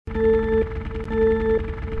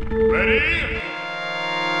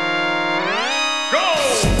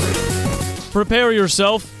prepare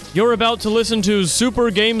yourself. You're about to listen to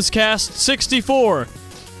Super Gamescast 64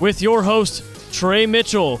 with your host, Trey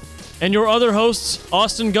Mitchell, and your other hosts,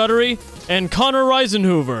 Austin Guttery and Connor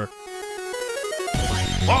Reisenhoover.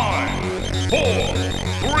 5, 4,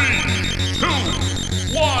 3,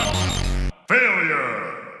 2, 1,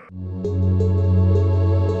 failure!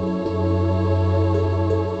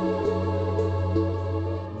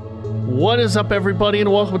 What is up, everybody,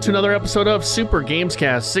 and welcome to another episode of Super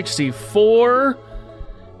Gamescast 64.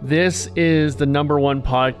 This is the #1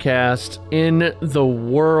 podcast in the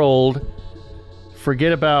world.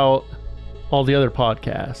 Forget about all the other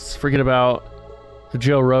podcasts. Forget about the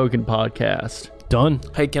Joe Rogan podcast. Done.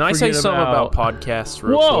 Hey, can I say something about podcasts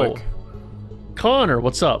real quick? Connor,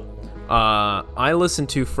 what's up? I listened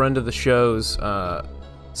to friend of the show's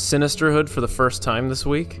Sinisterhood for the first time this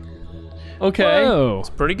week. Okay. Whoa. It's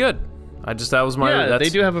pretty good. That was my... Yeah, they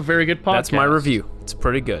do have a very good podcast. That's my review. It's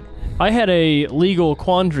pretty good. I had a legal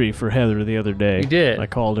quandary for Heather the other day. You did? I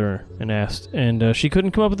called her and asked, and she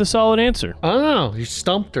couldn't come up with a solid answer. Oh, you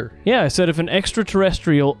stumped her. Yeah, I said if an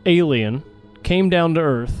extraterrestrial alien came down to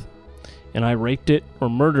Earth and I raped it or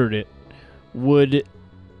murdered it, would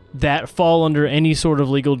that fall under any sort of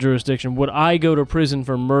legal jurisdiction? Would I go to prison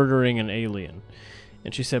for murdering an alien?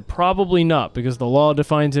 And she said probably not, because the law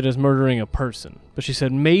defines it as murdering a person. But she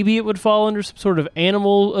said maybe it would fall under some sort of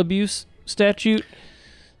animal abuse statute,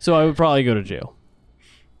 so I would probably go to jail.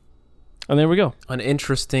 And there we go. An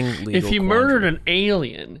interesting legal If you murdered an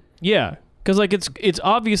alien... Yeah, because like it's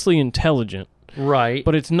obviously intelligent, Right.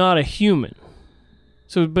 but it's not a human.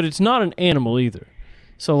 So, but it's not an animal either.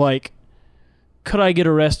 So, like, could I get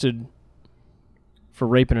arrested for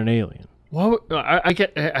raping an alien? What? I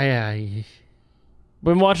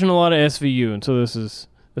Been watching a lot of SVU, and so this is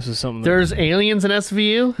something. There's aliens in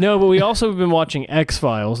SVU? No, but we also have been watching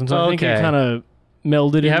X-Files, and so I think it Okay. kind of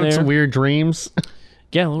melded You in having there. some weird dreams?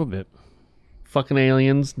 Yeah, a little bit. Fucking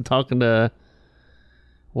aliens and talking to...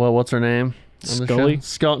 Well, what's her name? on the Scully?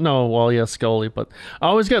 show? Scully, but I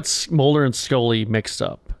always got Mulder and Scully mixed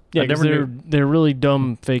up. Yeah, I because never they're really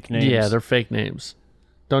dumb fake names. Yeah, they're fake names.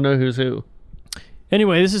 Don't know who's who.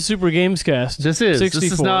 Anyway, this is Super Gamescast. This is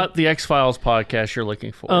 64. not the X-Files podcast you're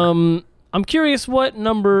looking for. I'm curious what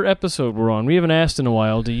number episode we're on. We haven't asked in a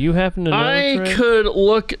while. Do you happen to know? I Trey? could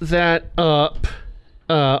look that up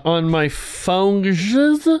on my phone.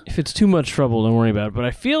 If it's too much trouble, don't worry about it. But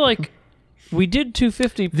I feel like we did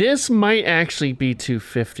 250. This might actually be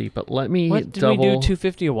 250, but let me What did double. we do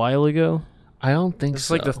 250 a while ago? I don't think It's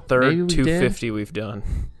so. like the third Maybe we did. 250 we've done.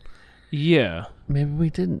 Yeah. Maybe we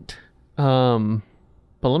didn't.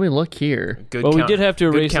 But let me look here. Good Well, we did have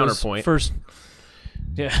to good erase those counterpoint. first.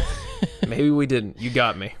 Yeah. Maybe we didn't. You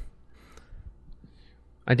got me.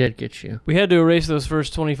 I did get you. We had to erase those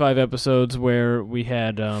first 25 episodes where we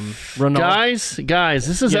had run off. Guys,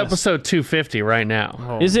 this is Yes. episode 250 right now.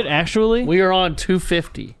 Oh. Is it actually? We are on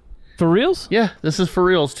 250. For reals? Yeah, this is for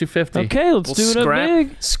real. It's 250. Okay, let's do it up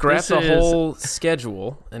big. Scrap This the is- whole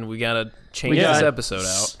schedule, and we gotta change We this got- episode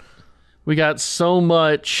out. We got so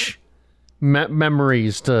much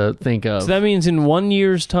memories to think of. So that means in 1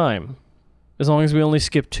 year's time, as long as we only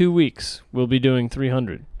skip 2 weeks, we'll be doing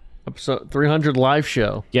 300. Episode 300 live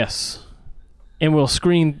show. Yes. And we'll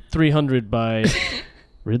screen 300 by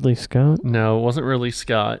Ridley Scott, No, it wasn't really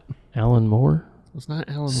Scott. Alan Moore. It was not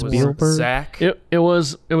Alan Was Moore. Spielberg? Zach. It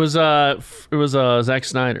was Zack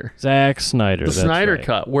Snyder. Zack Snyder. The that's Snyder right.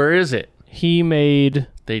 Cut. Where is it? He made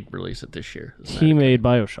They'd release it this year. he made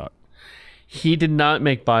BioShock. He did not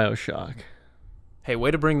make BioShock. Hey,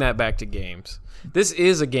 way to bring that back to games. This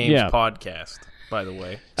is a games Yeah. podcast, by the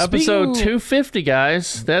way. Episode Speaking- 250,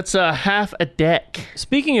 guys. That's half a deck.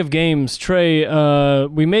 Speaking of games, Trey,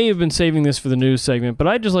 we may have been saving this for the news segment, but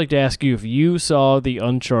I'd just like to ask you if you saw the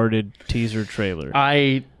Uncharted teaser trailer.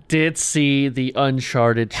 I did see the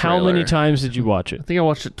Uncharted trailer. How many times did you watch I it? think I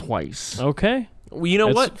watched it twice. Okay. Well, you know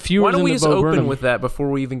That's what? fewer Why don't than we the just Bo open Burnham. with that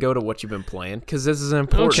before we even go to what you've been playing? Because this is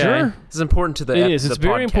important. Okay. Sure. This is important to the It is. the It's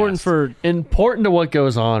very podcast. important for Important to what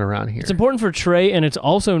goes on around here. It's important for Trey, and it's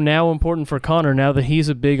also now important for Connor now that he's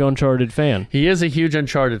a big Uncharted fan. He is a huge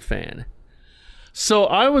Uncharted fan. So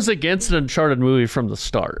I was against an Uncharted movie from the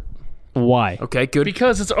start Why? Okay, good.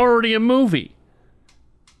 because it's already a movie.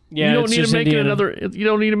 Yeah, you don't it's need to just make Indiana. You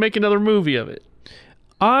don't need to make another movie of it.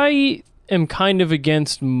 I am kind of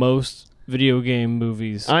against most video game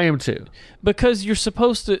movies I am too. because you're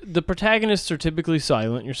supposed to. The protagonists are typically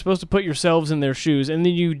silent. You're supposed to put yourselves in their shoes, and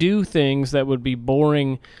then you do things that would be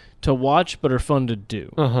boring to watch but are fun to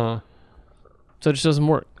do. So it just doesn't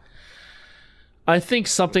work. I think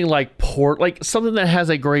something like something that has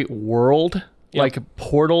a great world Yep. Like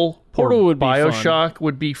Portal Portal or would be fun. BioShock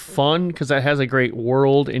would be fun because that has a great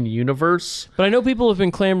world and universe. But I know people have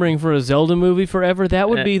been clamoring for a Zelda movie forever. That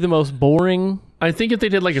would be the most boring. I think if they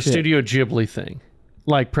did like a Shit. Studio Ghibli thing,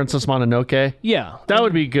 like Princess Mononoke, Yeah, that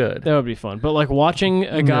would be good. that would be fun. But like watching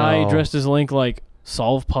a guy No. dressed as Link like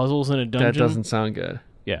solve puzzles in a dungeon. That doesn't sound good.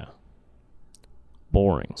 Yeah.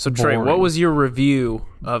 Boring. So Trey, Boring. what was your review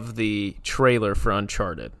of the trailer for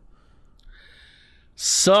Uncharted?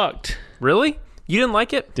 Sucked. Really? You didn't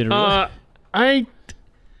like it? Did it really? I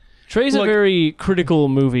Trey's a look, very critical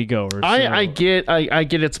moviegoer. I get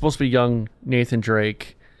it's supposed to be young Nathan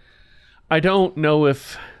Drake. I don't know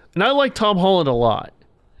if, and I like Tom Holland a lot,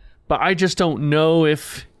 but I just don't know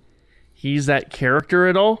if he's that character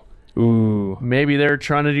at all. Ooh. Maybe they're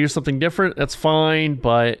trying to do something different. That's fine,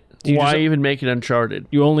 but you why just- even make it Uncharted?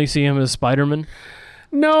 You only see him as Spider-Man?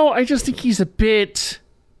 No, I just think he's a bit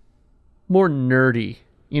more nerdy.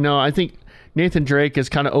 You know, I think Nathan Drake is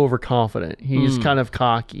kind of overconfident. He's kind of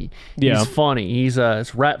cocky. Yeah. He's funny. He's a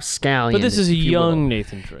rapscallion. But this is a if you will. young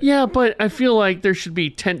Nathan Drake. Yeah, but I feel like there should be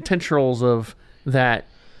tendrils of that.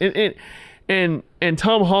 And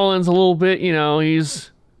Tom Holland's a little bit, you know,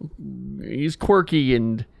 he's quirky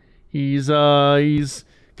and he's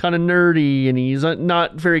kind of nerdy and he's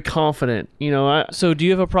not very confident. You know, So do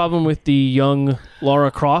you have a problem with the young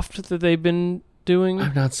Lara Croft that they've been doing?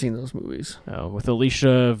 I've not seen those movies. With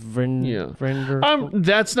Alicia Vikander?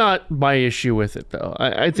 That's not my issue with it, though.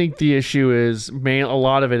 I think the issue is, a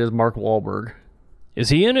lot of it is Mark Wahlberg. Is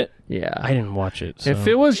he in it? Yeah. I didn't watch it. So. If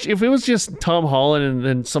it was just Tom Holland and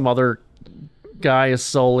then some other guy as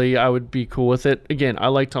Sully, I would be cool with it. Again, I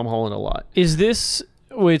like Tom Holland a lot. Is this...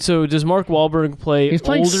 Wait, so does Mark Wahlberg play He's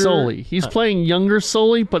playing older? Sully. He's playing younger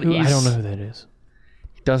Sully, but I don't know who that is.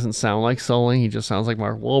 he doesn't sound like Sully. He just sounds like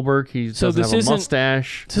Mark Wahlberg. He doesn't this have a isn't-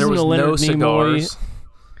 mustache. This There isn't was a Leonard no Nimoy. cigars.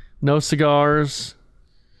 No cigars.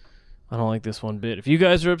 I don't like this one bit. If you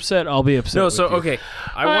guys are upset, I'll be upset. No, with so you. okay.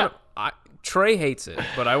 Trey hates it,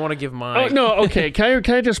 but I want to give my Oh no, okay. Can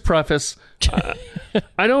I just preface?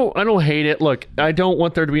 I don't hate it. Look, I don't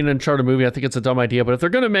want there to be an Uncharted movie. I think it's a dumb idea. But if they're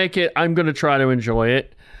gonna make it, I'm gonna try to enjoy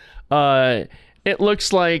it. It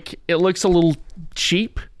looks a little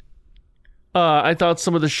cheap. I thought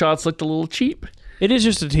some of the shots looked a little cheap. It is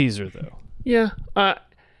just a teaser, though. Yeah.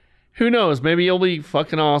 Who knows? Maybe it'll be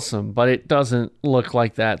fucking awesome, but it doesn't look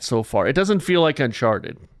like that so far. It doesn't feel like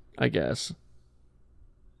Uncharted, I guess.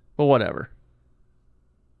 But whatever.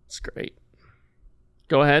 It's great.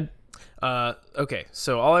 Go ahead. Okay,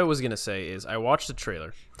 so all I was going to say is I watched the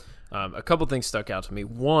trailer. A couple things stuck out to me.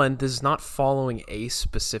 One, this is not following a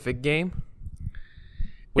specific game.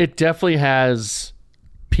 It definitely has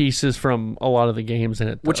pieces from a lot of the games in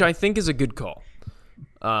it, though. Which I think is a good call.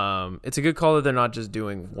 It's a good call that they're not just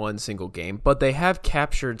doing one single game, but they have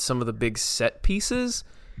captured some of the big set pieces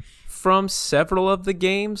from several of the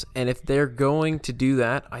games, and if they're going to do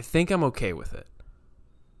that, I think I'm okay with it.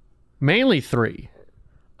 Mainly 3.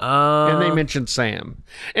 And they mentioned Sam.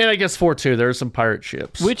 And I guess 4 too. There are some pirate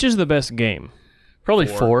ships. Which is the best game? Probably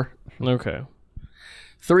 4. Okay.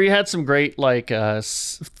 3 had some great,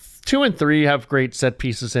 2 and 3 have great set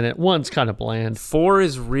pieces in it. 1's kind of bland. 4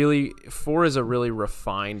 is a really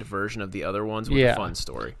refined version of the other ones with Yeah. a fun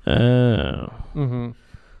story. Oh.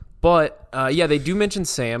 But yeah, they do mention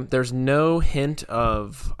Sam. There's no hint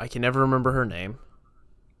of I can never remember her name.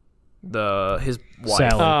 His wife.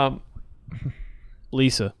 Sally.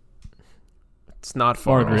 Lisa. It's not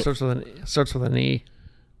far. Margaret. Starts with an E.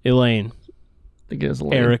 Elaine. I think it is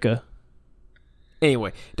Elaine. Erica. Anyway,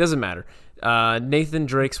 it doesn't matter. Nathan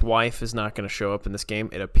Drake's wife is not going to show up in this game.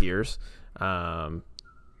 It appears,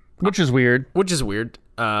 Which is weird. which is weird.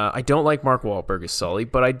 I don't like Mark Wahlberg as Sully,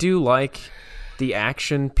 but I do like the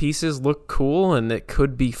action pieces. Look cool, and it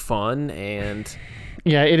could be fun. And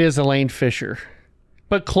Yeah, it is Elaine Fisher.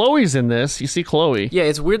 But Chloe's in this. You see Chloe. yeah,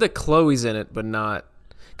 it's weird that Chloe's in it, but not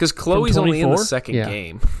because Chloe's only in the 24? second Yeah.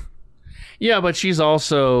 game. Yeah, but she's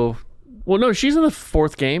also... Well, no, she's in the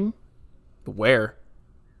 4th game. Where?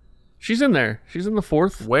 She's in there. She's in the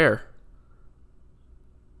 4th. Where?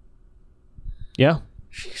 Yeah.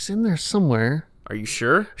 She's in there somewhere. Are you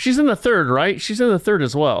sure? She's in the 3rd, right? She's in the 3rd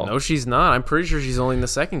as well. No, she's not. I'm pretty sure she's only in the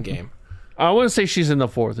second game. I want to say she's in the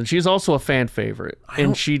 4th, and she's also a fan favorite.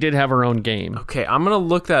 And she did have her own game. Okay, I'm gonna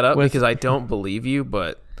look that up With- because I don't believe you,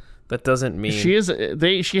 but that doesn't mean She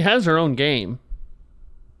has her own game.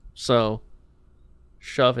 So,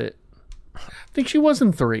 shove it. I think she was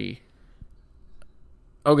in 3.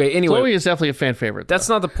 Okay, anyway, Chloe is definitely a fan favorite. that's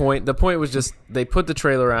not the point. The point was just they put the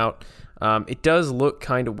trailer out. It does look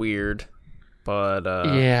kind of weird, but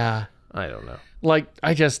yeah. I don't know. Like,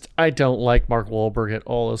 I don't like Mark Wahlberg at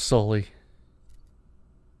all as Sully.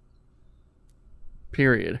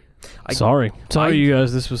 Period. Sorry you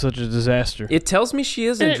guys. This was such a disaster. It tells me she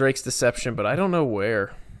is in Drake's Deception, but I don't know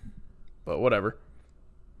where. But whatever.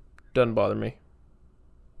 Doesn't bother me.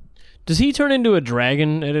 Does he turn into a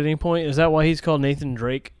dragon at any point? Is that why he's called Nathan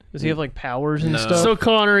Drake? Does he have like powers and No. stuff? So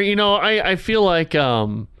Connor, I feel like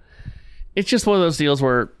it's just one of those deals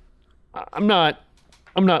where I'm not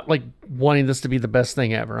like wanting this to be the best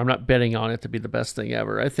thing ever. I'm not betting on it to be the best thing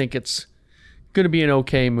ever. I think it's going to be an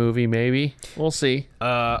okay movie, maybe. We'll see.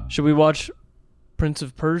 Should we watch Prince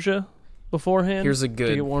of Persia beforehand? Here's a to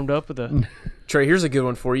good get warmed up with a. Trey, here's a good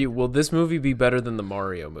one for you. Will this movie be better than the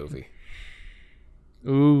Mario movie?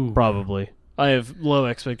 Ooh. Probably. I have low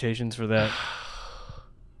expectations for that.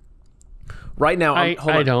 Right now, I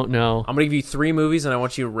hold on. don't know. I'm going to give you 3 movies, and I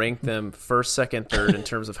want you to rank them first, second, third in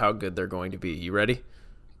terms of how good they're going to be. You ready?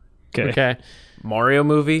 Okay. Mario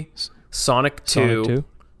movie, Sonic 2, Sonic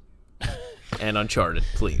 2. and Uncharted.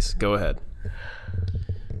 Please, go ahead.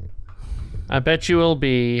 I bet you it'll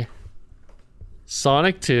be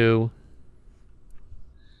Sonic 2,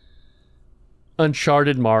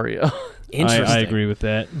 Uncharted, Mario. Interesting. I agree with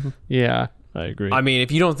that. Yeah. I agree. I mean,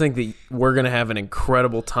 if you don't think that we're going to have an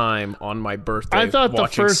incredible time on my birthday I thought the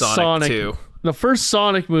watching first Sonic 2. the first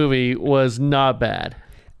Sonic movie was not bad.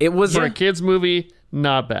 It was For a kids movie,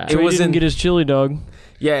 not bad. Trey was didn't in- get his chili dog.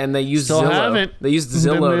 Yeah, and they used Still Zillow. haven't. They used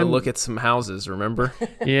Zillow to then- look at some houses, remember?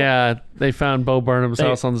 Yeah, they found Bo Burnham's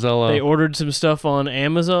house on Zillow. They ordered some stuff on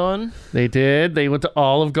Amazon. They did. They went to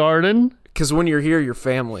Olive Garden. Because when you're here, you're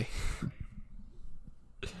family.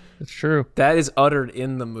 It's true. That is uttered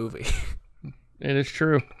in the movie. It is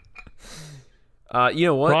true. You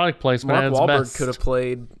know what? Product placement Mark at its Wahlberg best. could have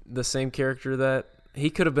played the same character that he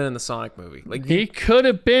could have been in the Sonic movie. Like He could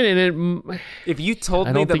have been in it. if you told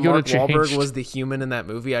I me don't that think it Mark would've Wahlberg changed. was the human in that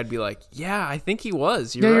movie, I'd be like, yeah, I think he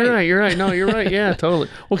was. Yeah, You're right. you're right. No, you're right. Yeah, totally.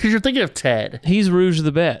 Well, because you're thinking of Ted. He's Rouge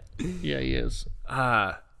the Bat. Yeah, he is.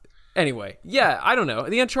 Anyway, yeah, I don't know.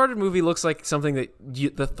 The Uncharted movie looks like something that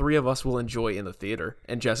the 3 of us will enjoy in the theater,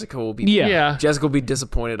 and Jessica will be Yeah. Jessica will be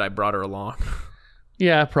disappointed I brought her along.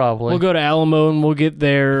 Yeah, probably. We'll go to Alamo and we'll get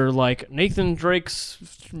their like Nathan Drake's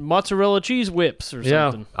mozzarella cheese whips or Yeah.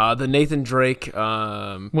 something. The Nathan Drake.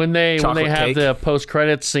 when they chocolate have cake. the post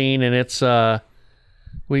credit scene and it's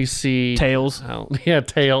we see Tails.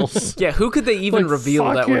 Tails. Yeah, who could they even Like, reveal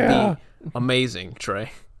fuck that yeah. would be amazing,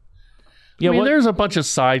 Trey? Yeah, I mean, what, there's a bunch of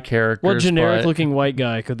side characters. what generic but looking white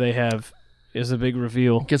guy could they have is a big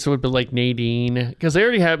reveal? I guess it would be like Nadine because they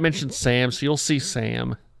already have mentioned Sam, so you'll see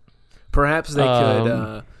Sam. Perhaps they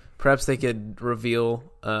could. Perhaps they could reveal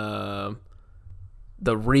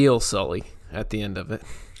the real Sully at the end of it.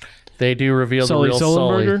 They do reveal Sully the real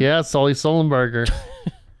Sullenberger? Sully. Yeah, Sully Sullenberger.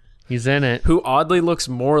 He's in it. Who oddly looks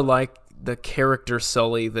more like the character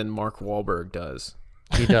Sully than Mark Wahlberg does.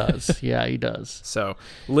 He does. Yeah, he does. So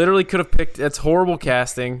literally could have picked. That's horrible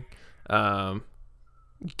casting. You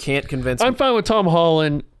can't convince I'm me. fine with Tom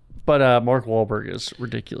Holland, but Mark Wahlberg is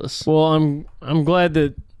ridiculous. Well, I'm glad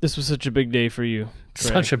that this was such a big day for you. Trey.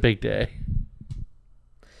 Such a big day.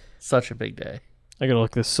 Such a big day. I gotta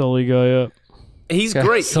look this Sully guy up. He's Yeah,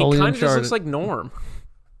 great. He Sully kind of just Uncharted. looks like Norm.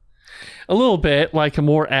 A little bit like a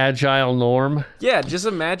more agile Norm. Yeah, just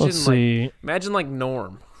imagine Let's see. imagine like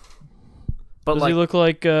Norm, but Does like he look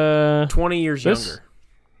like 20 years this? younger.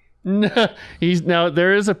 No, he's now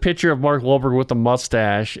there is a picture of Mark Wahlberg with a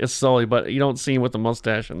mustache. It's Sully, but you don't see him with the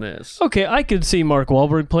mustache in this. Okay, I could see Mark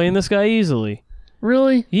Wahlberg playing this guy easily.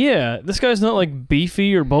 Really? Yeah, this guy's not like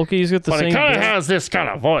beefy or bulky. He's got the But same. he kind of build. has this kind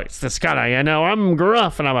of voice. This kind of, I'm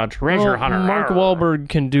gruff and I'm a treasure Well, hunter. Mark Arr. Wahlberg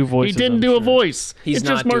can do He voices. didn't I'm do a sure. voice. He's it's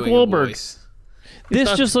not just Mark doing a Wahlberg. voice. This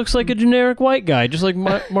not- just looks like a generic white guy, just like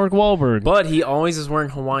Mark Wahlberg. But he always is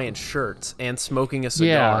wearing Hawaiian shirts and smoking a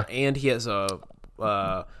cigar, and he has a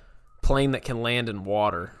plane that can land in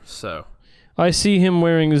water. So, I see him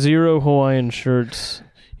wearing 0 Hawaiian shirts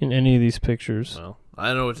in any of these pictures. well, I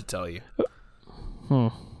don't know what to tell you.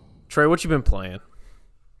 Trey, what you been playing?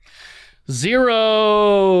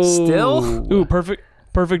 0. Still? Ooh,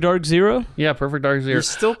 Perfect Dark Zero. Yeah, Perfect Dark Zero. You're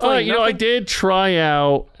still playing I nothing? did try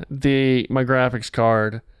out my graphics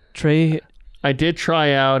card. Trey, I did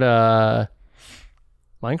try out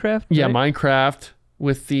Minecraft. Yeah, right? Minecraft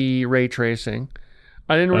with the ray tracing.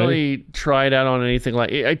 I didn't really try it out on anything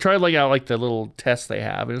like. I tried out like the little tests they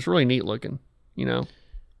have. It was really neat looking. You know.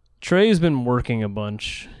 Trey's been working a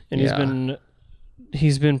bunch, and Yeah.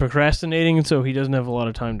 he's been procrastinating, and so he doesn't have a lot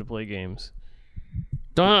of time to play games.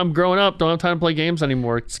 I'm growing up. Don't have time to play games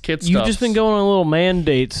anymore. It's kid stuff. You've just been going on little man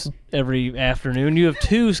dates every afternoon. You have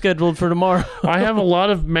 2 scheduled for tomorrow. I have a lot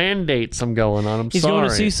of mandates I'm going on. He's sorry. going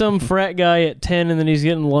to see some frat guy at 10, and then he's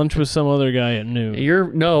getting lunch with some other guy at noon.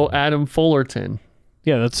 Adam Fullerton.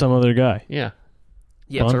 Yeah, that's some other guy. Yeah.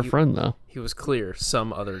 Yeah, That's our he, friend, though. he was clear.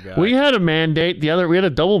 Some other guy. We had a mandate. We had a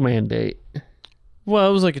double mandate. Well,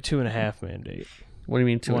 it was like a 2.5 mandate. What do you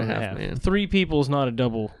mean 1.5 2.5 man? 3 people is not a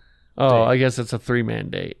double. Oh, I guess it's a 3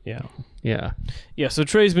 mandate. Yeah. Yeah. Yeah, so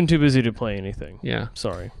Trey's been too busy to play anything. Yeah.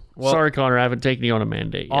 Sorry. Well, Sorry, Connor. I haven't taken you on a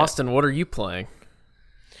mandate yet. Austin, what are you playing?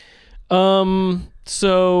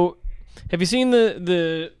 So have you seen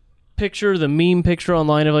the picture, the meme picture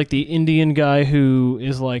online of like the Indian guy who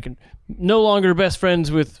is like no longer best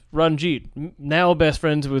friends with Ranjit, now best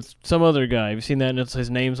friends with some other guy? Have you seen that? And it's his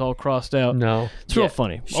name's all crossed out. No. It's real Yeah,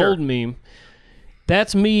 funny. sure. Old meme.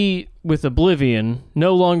 That's me with Oblivion.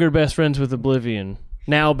 No longer best friends with Oblivion.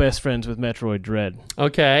 Now best friends with Metroid Dread.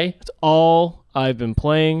 Okay. That's all I've been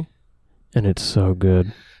playing, and it's so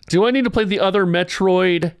good. Do I need to play the other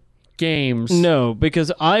Metroid games? No,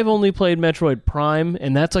 because I've only played Metroid Prime,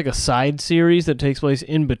 and that's like a side series that takes place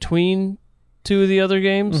in between two of the other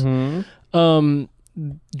games.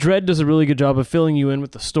 Dread does a really good job of filling you in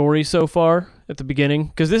with the story so far at the beginning,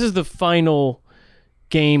 because this is the final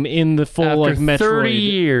game in the full After like Metroid 30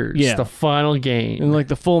 years, Yeah. the final game. in like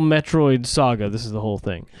the full Metroid saga. This is the whole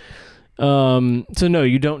thing. So no,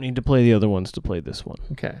 you don't need to play the other ones to play this one.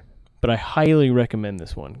 Okay. But I highly recommend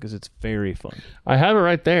this one because it's very fun. I have it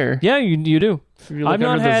right there. Yeah, you do. If you look I've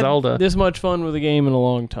not under the had Zelda. this much fun with a game in a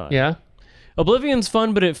long time. Yeah. Oblivion's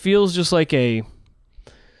fun, but it feels just like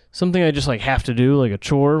something I just like have to do, like a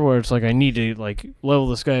chore, where it's like I need to like level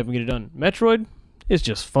this guy up and get it done. Metroid is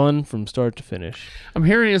just fun from start to finish. I'm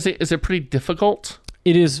hearing is it pretty difficult?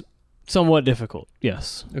 It is somewhat difficult,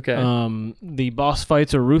 yes. Okay. The boss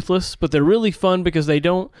fights are ruthless, but they're really fun because they're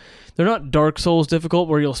not Dark Souls difficult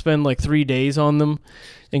where you'll spend like 3 days on them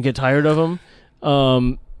and get tired of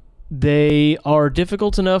them. They are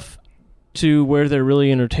difficult enough to where they're really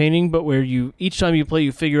entertaining, but where each time you play,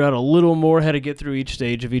 you figure out a little more how to get through each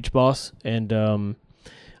stage of each boss. And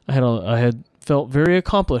I had felt very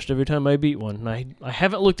accomplished every time I beat one. And I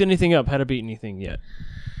haven't looked anything up how to beat anything yet.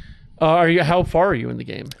 How far are you in the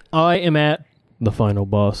game? I am at the final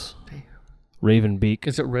boss, Ravenbeak.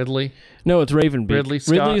 Is it Ridley? No, it's Ravenbeak. Ridley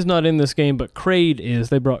Scott? Ridley's not in this game, but Kraid is.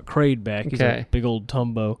 They brought Kraid back. He's Okay. a big old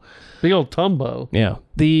Tumbo. Big old Tumbo. Yeah.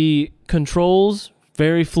 The controls,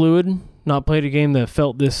 very fluid. Not played a game that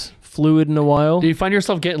felt this fluid in a while. Do you find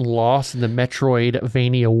yourself getting lost in the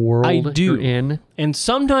Metroidvania world I do. you're in? And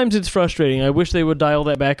sometimes it's frustrating. I wish they would dial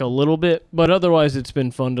that back a little bit, but otherwise it's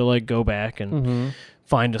been fun to like go back and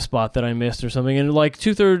find a spot that I missed or something. And like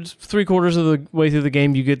 2/3, 3/4 of the way through the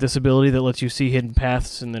game, you get this ability that lets you see hidden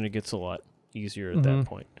paths, and then it gets a lot easier at that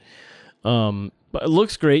point. But it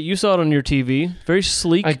looks great. You saw it on your TV. Very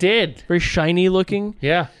sleek. I did. Very shiny looking.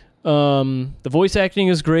 Yeah. The voice acting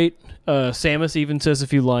is great. Samus even says a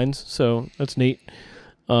few lines, so that's neat.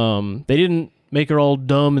 They didn't make her all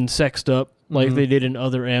dumb and sexed up like they did in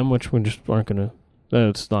Other M, which we just aren't gonna.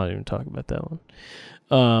 Let's not even talk about that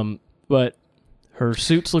one. But her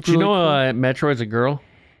suits look Do you really know cool. Metroid's a girl?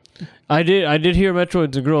 I did hear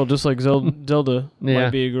Metroid's a girl, just like Zelda Yeah. might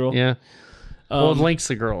be a girl. Yeah. Well, Link's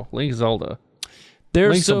a girl. Link's Zelda.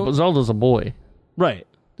 There's so Zelda's a boy. right.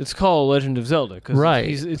 It's called Legend of Zelda because Right.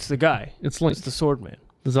 it's the guy. It's Link. It's the sword man.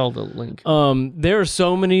 Zelda Link. There are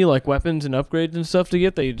so many like weapons and upgrades and stuff to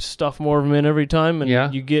get. They stuff more of them in every time, and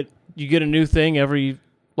Yeah. you get a new thing every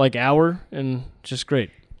like hour, and it's just great.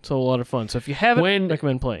 It's a lot of fun. So if you haven't,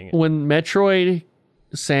 recommend playing it. When Metroid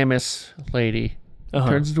Samus lady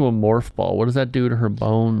turns into a morph ball, what does that do to her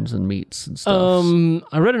bones and meats and stuff?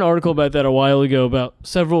 I read an article about that a while ago about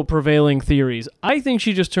several prevailing theories. I think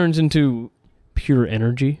she just turns into pure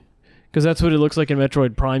energy. Because that's what it looks like in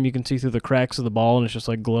Metroid Prime. You can see through the cracks of the ball, and it's just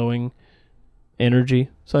like glowing energy.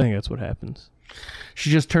 So I think that's what happens. She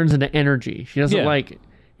just turns into energy. She doesn't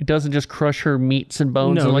it doesn't just crush her meats and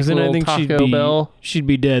bones No, and like because a then I little think Taco Bell. she'd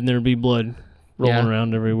be dead, and there'd be blood rolling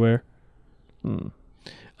around everywhere. And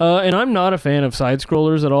I'm not a fan of side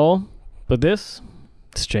scrollers at all, but it's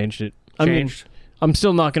changed it. I mean, I'm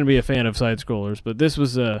still not going to be a fan of side scrollers, but this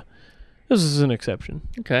is an exception.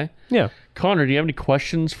 Okay. Yeah. Connor, do you have any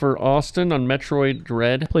questions for Austin on Metroid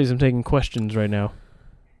Dread? Please, I'm taking questions right now.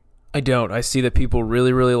 I don't. I see that people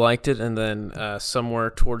really, really liked it, and then somewhere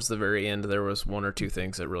towards the very end, there was 1 or 2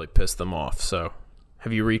 things that really pissed them off. So,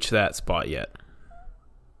 have you reached that spot yet?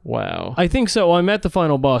 Wow. I think so. I'm at the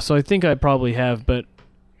final boss, so I think I probably have, but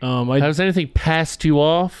Has anything passed you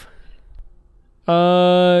off?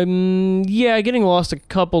 yeah, getting lost a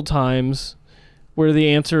couple times where the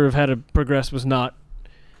answer of how to progress was not.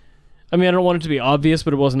 I mean, I don't want it to be obvious,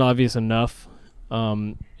 but it wasn't obvious enough,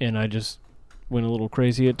 and I just went a little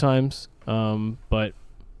crazy at times. But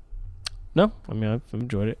no, I mean, I've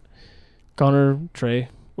enjoyed it. Connor, Trey.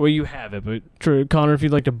 Well, you have it, but Connor, if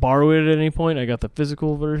you'd like to borrow it at any point, I got the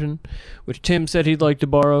physical version, which Tim said he'd like to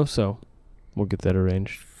borrow, so we'll get that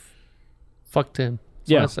arranged. Fuck Tim. That's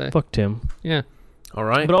Yeah, what I say. fuck Tim. Yeah. All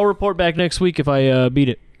right. But I'll report back next week if I beat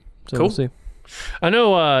it. So Cool. we'll see. I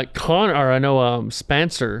know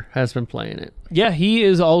Spencer has been playing it. Yeah, he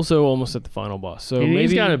is also almost at the final boss. So And maybe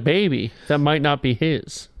he's got a baby that might not be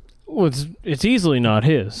his. well, it's easily not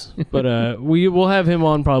his, but we will have him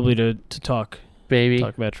on probably to talk Baby.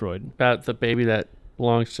 Metroid. About the baby that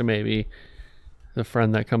belongs to maybe the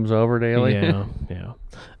friend that comes over daily. Yeah, yeah.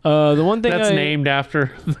 The one thing That's I, named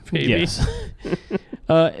after the baby. Yes.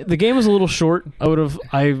 The game was a little short.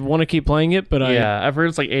 I want to keep playing it, but I've heard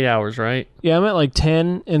it's like 8 hours, right? I'm at like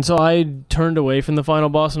 10, and so I turned away from the final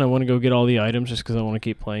boss, and I want to go get all the items just because I want to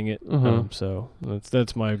keep playing it. So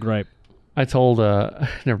that's my gripe. I told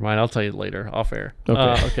never mind, I'll tell you later off air.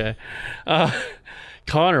 Okay.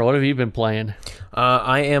 Connor, what have you been playing?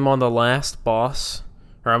 I am on the last boss,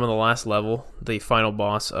 or I'm on the last level, the final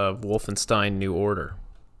boss of Wolfenstein New Order.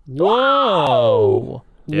 Whoa.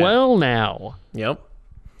 Yeah. Well now. Yep.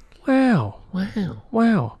 Wow.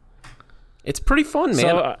 It's pretty fun, man.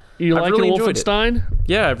 So you I've like really enjoyed it. Wolfenstein?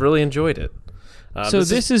 Yeah, I've really enjoyed it. So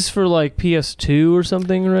this is for like PS2 or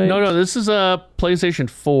something, right? No, this is a PlayStation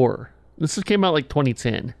 4. Came out like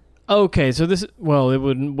 2010. Okay, so it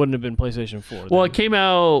wouldn't have been PlayStation 4. Well, then. it came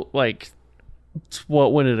out like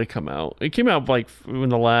when did it come out? It came out like in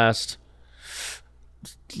the last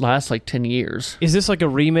like 10 years. Is this like a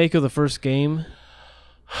remake of the first game?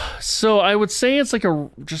 So I would say it's like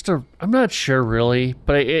I'm not sure really,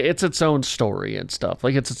 but it's its own story and stuff.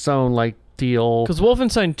 Like it's its own like deal. Because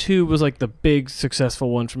Wolfenstein 2 was like the big successful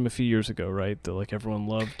one from a few years ago, right? That like everyone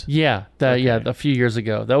loved. Yeah, a few years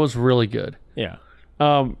ago. That was really good. Yeah.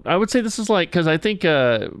 I would say this is like, because I think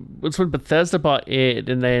it's when Bethesda bought it,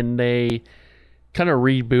 and then they kind of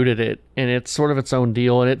rebooted it, and it's sort of its own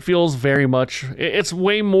deal, and it feels very much, it's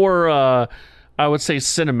way more, I would say,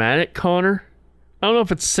 cinematic, Connor. I don't know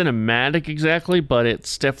if it's cinematic exactly, but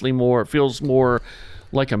it's definitely more, it feels more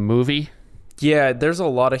like a movie. Yeah, there's a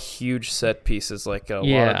lot of huge set pieces, like a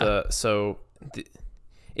lot of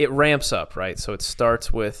it ramps up, right? So it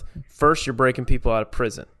starts with, first you're breaking people out of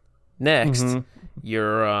prison. Next,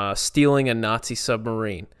 you're stealing a Nazi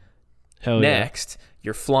submarine. Hell Next,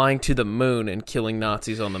 you're flying to the moon and killing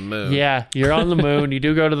Nazis on the moon. Yeah, you're on the moon. You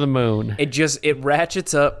do go to the moon. It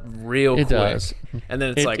ratchets up real quick. It does. And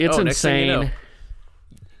then it's like, it's next thing you know,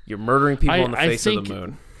 you're murdering people on the face of the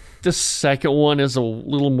moon. The second one is a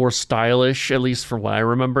little more stylish, at least from what I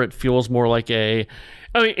remember. It feels more like it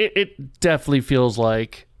definitely feels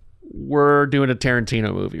like we're doing a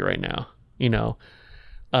Tarantino movie right now, you know.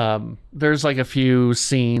 There's like a few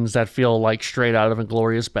scenes that feel like straight out of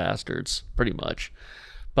Inglourious Bastards, pretty much.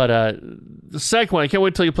 But the second one, I can't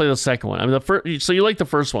wait till you play the second one. I mean, so you like the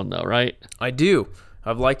first one though, right? I do.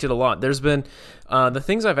 I've liked it a lot. There's been the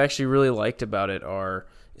things I've actually really liked about it are,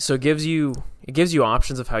 so it gives you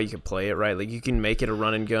options of how you can play it, right? Like you can make it a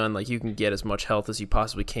run and gun, like you can get as much health as you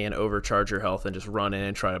possibly can, overcharge your health, and just run in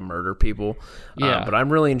and try to murder people. Yeah. But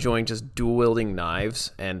I'm really enjoying just dual wielding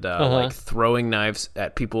knives and like throwing knives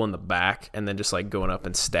at people in the back and then just like going up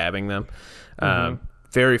and stabbing them.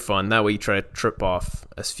 Very fun. That way you try to trip off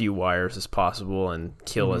as few wires as possible and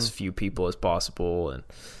kill as few people as possible, and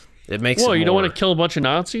it makes. Well, it you don't more... want to kill a bunch of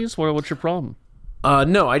Nazis? What's your problem?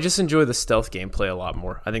 No, I just enjoy the stealth gameplay a lot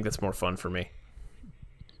more. I think that's more fun for me.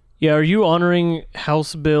 Yeah, are you honoring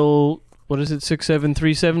House Bill, what is it,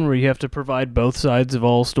 6737, where you have to provide both sides of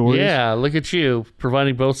all stories? Yeah, look at you,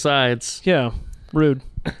 providing both sides. Yeah, rude.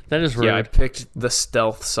 That is rude. Yeah, I picked the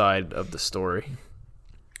stealth side of the story.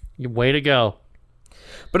 Way to go.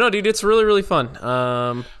 But no, dude, it's really, really fun.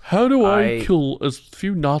 How do I kill as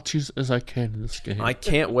few Nazis as I can in this game? I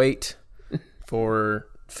can't wait for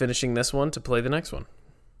finishing this one to play the next one.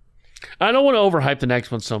 I don't want to overhype the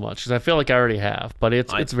next one so much because I feel like I already have, but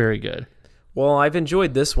it's very good. Well, I've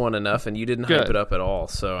enjoyed this one enough, and you didn't hype Good. it up at all,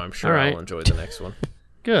 so I'm sure All right. I'll enjoy the next one.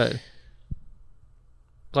 Good.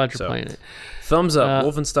 Glad you're playing it. Thumbs up.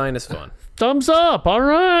 Wolfenstein is fun. Thumbs up. All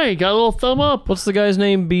right. Got a little thumb up. What's the guy's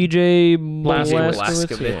name? BJ Blazkowicz.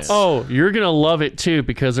 Blazkowicz? Yeah. Oh, you're going to love it too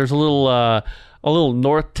because there's a little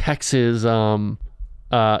North Texas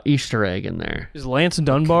Easter egg in there. Is Lance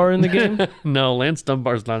Dunbar in the game? No, Lance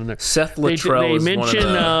Dunbar's not in there. Seth Luttrell is one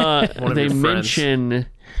of your friends.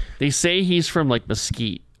 They say he's from like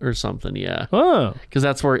Mesquite or something, yeah. Oh. Because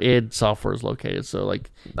that's where id Software is located. So like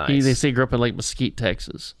Nice. they say he grew up in like Mesquite,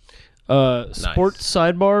 Texas. Sports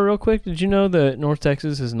sidebar real quick. Did you know that North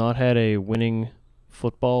Texas has not had a winning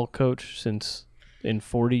football coach since in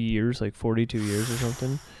 40 years, like 42 years or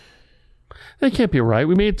something? That can't be right.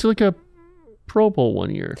 We made it to like a Pro Bowl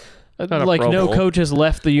one year. Not a Like Pro no Bowl. coach has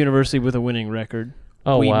left the university with a winning record.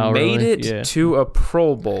 Oh, we wow. made really? it Yeah. to a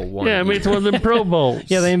Pro Bowl one. Yeah, I made it to one of the Pro Bowls.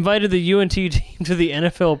 Yeah, they invited the UNT team to the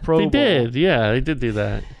NFL Pro They Bowl. did. Yeah, they did do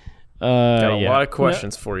that. Got a Yeah. lot of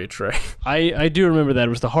questions for you, Trey. I do remember that. It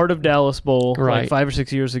was the Heart of Dallas Bowl Right. like 5 or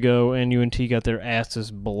 6 years ago, and UNT got their asses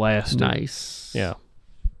blasted. Nice. Yeah.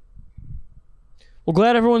 Well,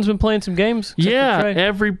 glad everyone's been playing some games. except for Yeah, Trey.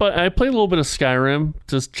 everybody. I played a little bit of Skyrim.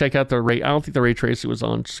 Just check out the ray. I don't think the ray tracing was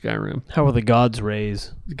on Skyrim. How are the gods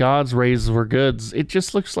raised? God's rays were good. It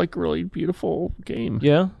just looks like a really beautiful game.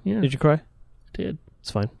 Yeah? Yeah. Did you cry? Did.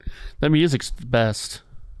 It's fine. That music's the best.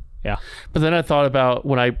 Yeah. But then I thought about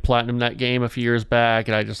when I platinumed that game a few years back,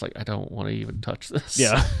 and I just like, I don't want to even touch this.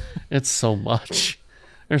 Yeah. It's so much.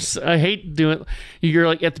 I hate doing. You're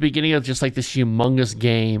like at the beginning of just like this humongous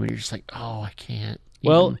game, and you're just like, oh, I can't.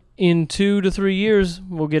 Well, in 2 to 3 years,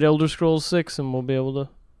 we'll get Elder Scrolls 6, and we'll be able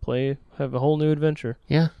to have a whole new adventure.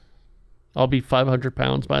 Yeah. I'll be 500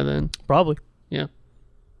 pounds by then. Probably. Yeah.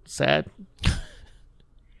 Sad.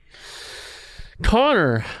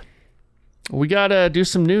 Connor, we gotta do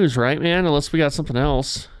some news, right, man? Unless we got something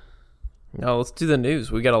else. No, let's do the news.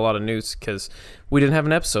 We got a lot of news because we didn't have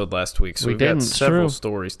an episode last week, so We we've got didn't. several True.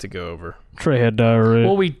 stories to go over. Trey had diarrhea.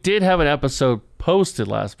 Well, we did have an episode posted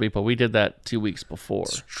last week, but we did that 2 weeks before.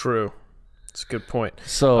 It's true. It's a good point.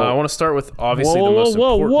 So I want to start with obviously whoa, the most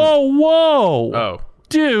whoa, important. whoa, Oh,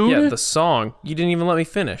 dude! yeah, the song. You didn't even let me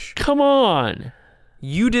finish. Come on.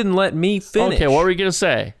 You didn't let me finish. Okay, what were you gonna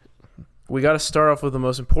say? We got to start off with the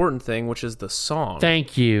most important thing, which is the song.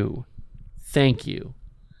 Thank you.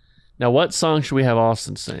 Now, what song should we have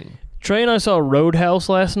Austin sing? Trey and I saw Roadhouse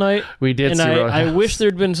last night. We did And see I Roadhouse. wish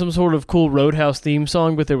there'd been some sort of cool Roadhouse theme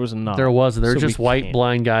song, but there was not. There wasn't. There were So just we white can't.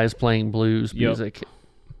 blind guys playing blues Yep. music.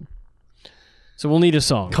 So we'll need a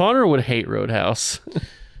song. Connor would hate Roadhouse.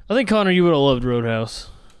 I think, Connor, you would have loved Roadhouse.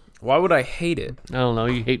 Why would I hate it? I don't know.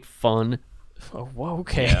 You hate fun. Oh, well,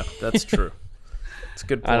 okay. Yeah, that's true. It's a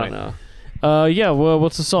good point. I don't know. Yeah, well,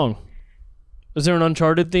 what's the song? Is there an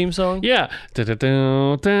Uncharted theme song? Yeah. Do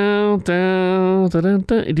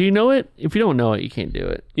you know it? If you don't know it, you can't do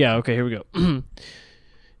it. Yeah, okay, here we go.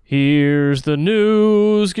 Here's the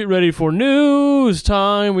news. Get ready for news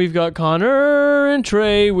time. We've got Connor and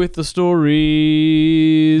Trey with the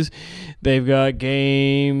stories. They've got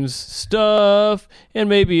games, stuff, and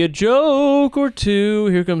maybe a joke or two.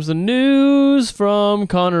 Here comes the news from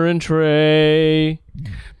Connor and Trey.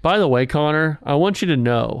 By the way, Connor, I want you to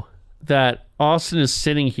know that Austin is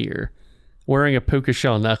sitting here wearing a puka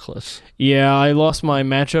shell necklace. Yeah, I lost my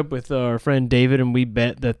matchup with our friend David, and we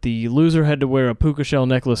bet that the loser had to wear a puka shell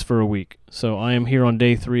necklace for a week. So I am here on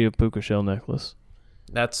day 3 of puka shell necklace.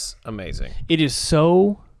 That's amazing. It is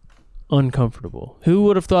so uncomfortable. Who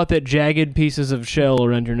would have thought that jagged pieces of shell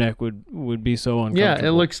around your neck would be so uncomfortable? Yeah,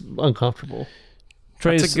 it looks uncomfortable.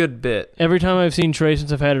 Trey's, That's a good bit. every time I've seen Trey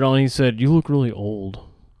since I've had it on, he said, "You look really old."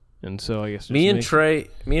 And so I guess Me and Trey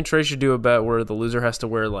should do a bet where the loser has to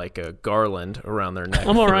wear like a garland around their neck.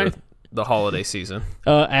 I'm all for right. The holiday season.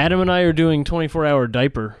 Adam and I are doing 24-hour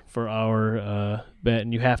diaper for our bet,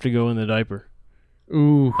 and you have to go in the diaper.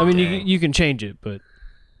 Ooh. I mean, Dang. you can change it, but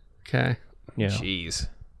Okay. yeah, Jeez.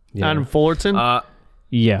 Adam Fullerton?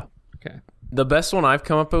 yeah. Okay. The best one I've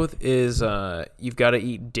come up with is you've got to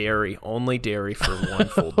eat dairy, only dairy for one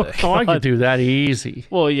full day. Oh, I could do that easy.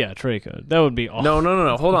 Well, yeah, Trey could. That would be awesome.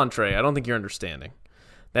 No. Hold on, Trey. I don't think you're understanding.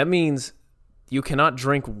 That means you cannot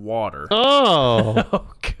drink water. Oh.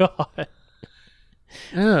 Oh God.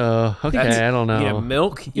 Oh, okay. That's- I don't You can know. have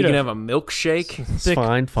milk. You You can know- have a milkshake. It's thick-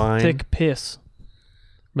 fine. Thick piss.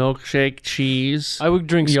 Milkshake, cheese. I would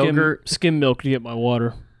drink Yogurt. skim milk to get my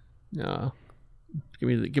water. No. Give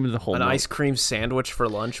me the whole An milk. ice cream sandwich for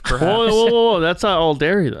lunch, perhaps. Whoa. That's not all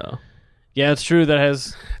dairy, though. Yeah, it's true. That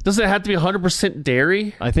has. Does it have to be 100%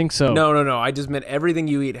 dairy? I think so. No. I just meant everything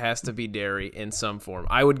you eat has to be dairy in some form.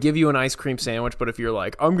 I would give you an ice cream sandwich, but if you're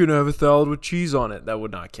like, I'm going to have a salad with cheese on it, that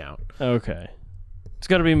would not count. Okay. It's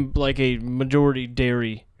got to be like a majority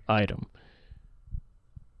dairy item.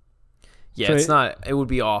 Yeah, Trey- it's not. It would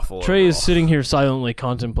be awful. Trey is overall. sitting here silently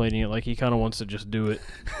contemplating it, like he kind of wants to just do it.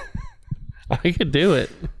 I could do it.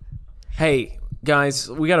 Hey, guys,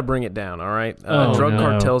 we got to bring it down, all right? Oh, Drug no.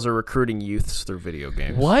 cartels are recruiting youths through video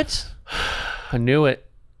games. What I knew it.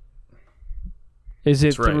 is it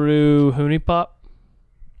That's right. through Hoonie Pop?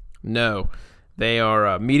 No. They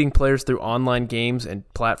are meeting players through online games and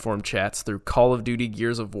platform chats through Call of Duty,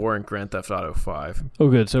 Gears of War, and Grand Theft Auto 5. Oh,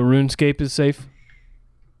 good. So RuneScape is safe.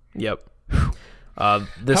 Yep.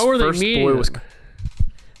 This How are they first meeting boy was. them?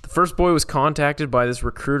 The First boy was contacted by this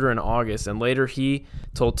recruiter in August, and later he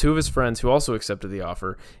told 2 of his friends who also accepted the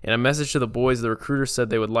offer. In a message to the boys, the recruiter said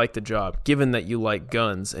they would like the job, given that you like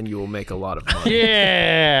guns and you will make a lot of money.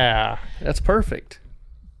 Yeah, that's perfect.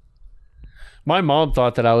 My mom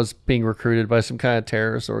thought that I was being recruited by some kind of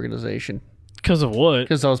terrorist organization Because of what?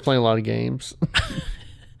 because I was playing a lot of games.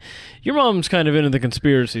 Your mom's kind of into the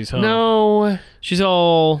conspiracies, huh? No. She's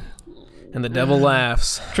all... And the devil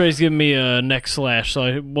laughs. Trey's giving me a neck slash, so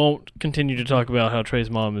I won't continue to talk about how Trey's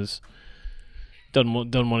mom is doesn't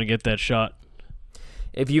want to get that shot.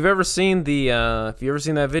 If you've ever seen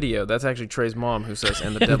that video, that's actually Trey's mom who says,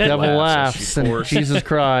 "And the devil, The devil laughs, laughs as she and pours Jesus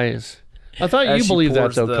cries. I thought As you she believed that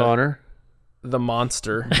pours though, the- Connor. the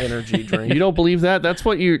Monster energy drink." You don't believe that? That's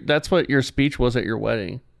what your speech was at your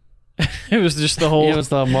wedding. It was just the whole... It was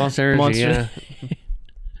the Monster Energy. Monster- Yeah.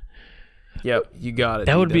 Yep, you got it.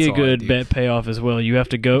 That dude. would be That's a all I good do. bet payoff as well. You have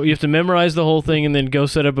to memorize the whole thing and then go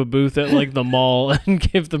set up a booth at like the mall and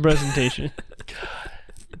give the presentation.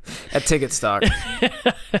 At Ticket Stock.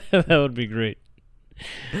 That would be great.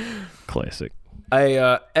 Classic.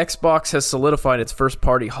 Xbox has solidified its first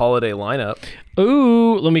party holiday lineup.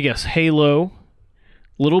 Ooh, let me guess. Halo,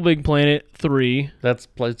 Little Big Planet 3, That's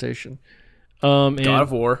PlayStation. and God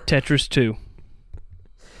of War. Tetris 2.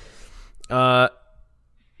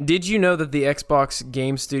 Did you know that the Xbox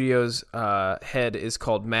Game Studios head is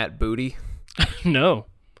called Matt Booty? No.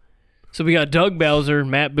 So we got Doug Bowser,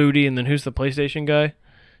 Matt Booty, and then who's the PlayStation guy?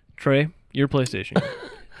 Trey, you're PlayStation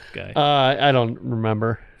guy. I don't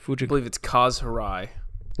remember. I believe it's Kaz Hirai.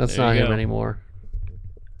 That's There not you him go. anymore.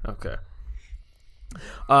 Okay.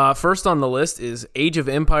 First on the list is Age of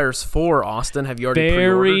Empires 4, Austin. Have you already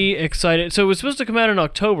pre-ordered? Very excited. So it was supposed to come out in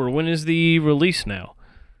October. When is the release now?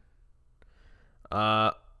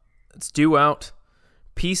 It's due out.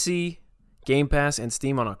 PC, Game Pass, and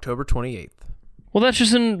Steam on October 28th. Well, that's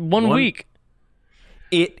just in one week.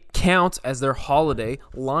 It counts as their holiday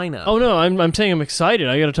lineup. Oh no, I'm saying I'm excited.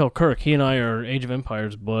 I got to tell Kirk. He and I are Age of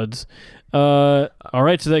Empires buds. All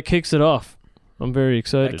right, so that kicks it off. I'm very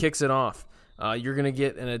excited. That kicks it off. You're going to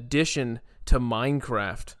get an addition to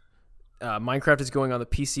Minecraft. Minecraft is going on the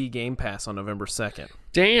PC Game Pass on November 2nd.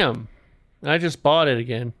 Damn. I just bought it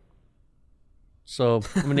again. So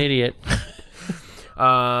I'm an idiot.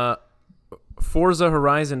 Forza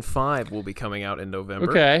Horizon 5 will be coming out in November.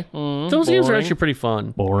 Okay. Those games are boring. actually pretty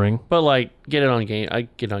fun. Boring. But like I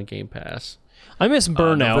get on Game Pass. I miss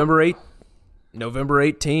Burnout. November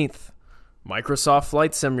 18th. Microsoft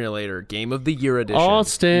Flight Simulator Game of the Year edition.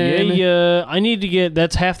 Austin. Yeah. I need to get.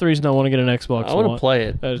 That's half the reason I want to get an Xbox. I want to play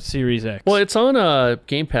it. Series X. Well, it's on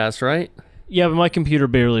Game Pass, right? Yeah, but my computer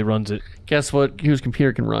barely runs it. Guess what? Whose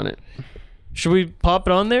computer can run it? Should we pop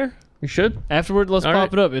it on there You should. afterward? Let's All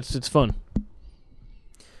pop right. it up. It's fun.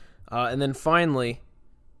 And then finally,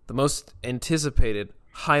 the most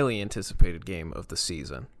highly anticipated game of the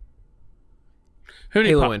season. Who do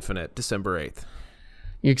you Halo pop- Infinite, December 8th.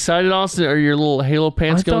 You excited, Austin? Are your little Halo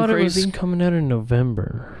pants I going thought crazy? it was coming out in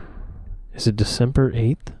November. Is it December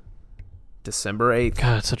 8th? December 8th.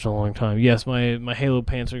 God, it's such a long time. Yes, my Halo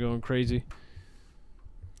pants are going crazy.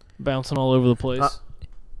 Bouncing all over the place.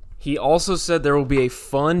 He also said there will be a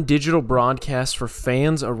fun digital broadcast for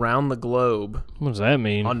fans around the globe What does that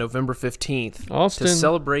mean? on November 15th Austin. to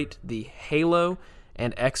celebrate the Halo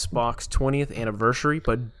and Xbox 20th anniversary,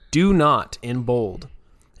 but do not, in bold,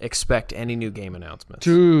 expect any new game announcements.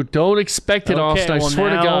 Dude, don't expect it, Okay, Austin. I well, swear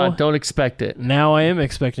to now- God, don't expect it. Now I am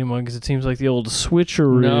expecting one because it seems like the old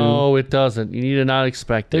switcheroo. No, it doesn't. You need to not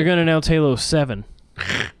expect They're it. going to announce Halo 7.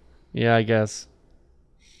 Yeah, I guess.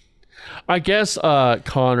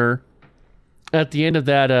 Connor, at the end of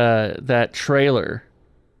that trailer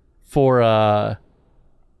for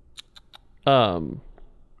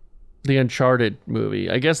the Uncharted movie,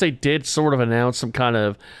 I guess they did sort of announce some kind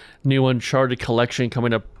of new Uncharted collection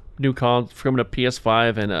coming up, coming to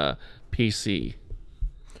PS5 and PC.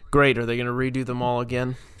 Great. Are they going to redo them all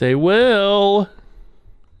again? They will.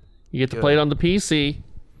 You get to Good. play it on the PC.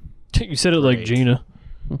 You said it like Great. Gina.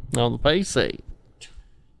 On the PC.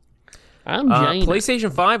 I'm Jane.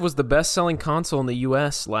 PlayStation 5 was the best-selling console in the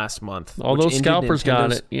U.S. last month. All which those ended scalpers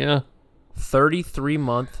got Nintendo's it. Yeah.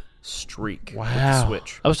 33-month streak with the Wow.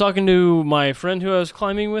 Switch. I was talking to my friend who I was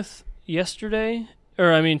climbing with today,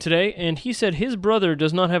 and he said his brother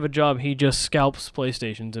does not have a job. He just scalps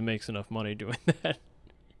PlayStations and makes enough money doing that.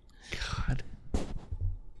 God.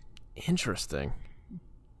 Interesting.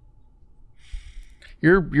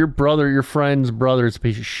 Your brother, your friend's brother is a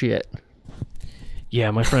piece of shit. Yeah,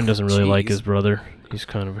 my friend doesn't really like Jeez. his brother. He's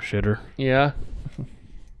kind of a shitter. Yeah.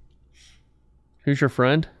 Who's your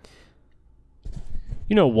friend?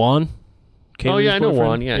 You know Juan? Oh yeah, I know boyfriend?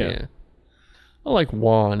 Juan. Yeah. I like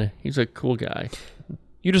Juan. He's a cool guy.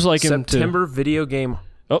 You just like him September video game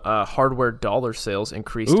Oh. hardware dollar sales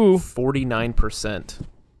increased Ooh. 49%.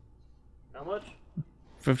 How much?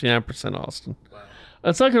 59% Austin.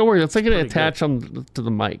 That's not gonna work. That's not gonna pretty attach to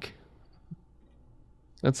the mic.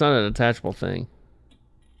 That's not an attachable thing.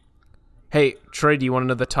 Hey, Trey, do you want to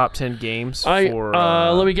know the top 10 games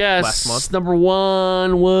Let me guess. last month? Number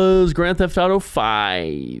 1 was Grand Theft Auto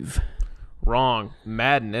 5. Wrong.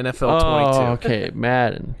 Madden NFL 22. Oh, okay.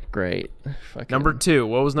 Madden. Great. Fucking Number 2.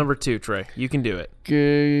 What was number 2, Trey? You can do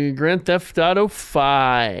it. Grand Theft Auto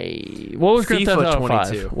 5. What was Grand FIFA Theft Auto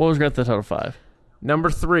 22. 5? What was Grand Theft Auto 5? Number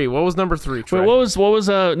 3. What was number 3, Trey? Wait, what was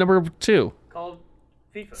number 2?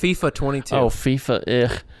 FIFA 22. Oh, FIFA.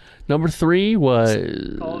 Ugh. Number 3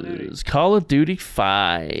 was Call of Duty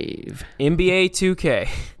 5. NBA 2K.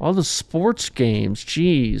 All the sports games.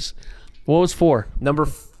 Jeez. What was 4? Number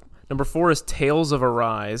 4 is Tales of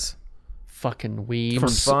Arise. Fucking weebs. Number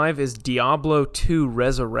 5 is Diablo 2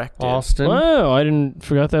 Resurrected. Austin. Wow, I didn't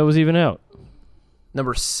forgot that was even out.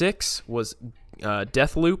 Number 6 was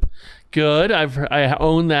Deathloop. Good. I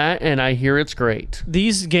own that, and I hear it's great.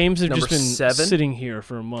 These games have Number just been 7. sitting here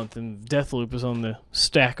for a month, and Deathloop is on the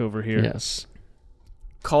stack over here. Yes.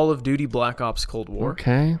 Call of Duty Black Ops Cold War.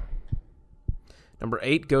 Okay. Number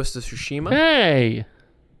 8, Ghost of Tsushima. Hey.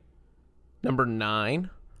 Number 9,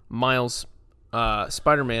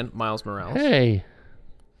 Spider-Man Miles Morales. Hey.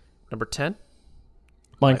 Number 10,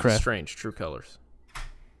 Life is Minecraft. Strange True Colors.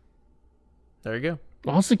 There you go.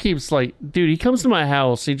 Austin keeps dude, he comes to my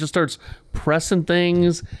house. He just starts pressing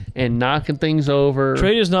things and knocking things over.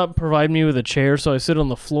 Trey does not provide me with a chair, so I sit on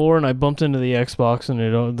the floor, and I bumped into the Xbox,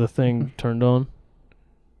 and the thing turned on.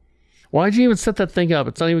 Why'd you even set that thing up?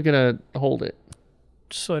 It's not even going to hold it.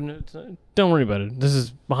 So don't worry about it. This is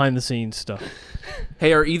behind the scenes stuff.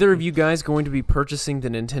 Hey, are either of you guys going to be purchasing the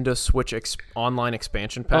Nintendo Switch online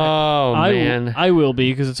expansion pack? Oh, man. I will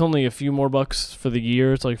be, because it's only a few more bucks for the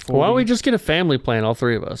year. It's like 40. Why don't we just get a family plan, all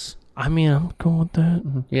three of us? I mean, I'm going with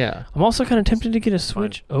that. Yeah. I'm also kind of tempted to get a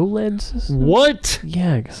Switch OLED system. What?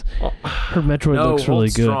 Yeah, because her Metroid no, looks really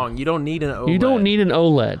hold good. strong. You don't need an OLED. You don't need an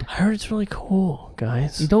OLED. I heard it's really cool,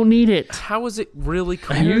 guys. You don't need it. How is it really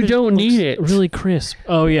cool? I heard You don't looks need it. Really crisp.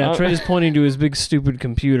 Oh, yeah. Trey's pointing to his big, stupid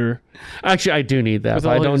computer Actually, I do need that, With but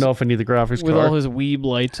I all don't his- know if I need the graphics with card. all his weeb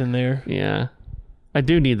lights in there. Yeah. I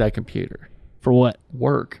do need that computer. For what?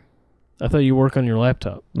 Work. I thought you work on your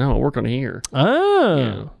laptop. No, I work on here. Oh.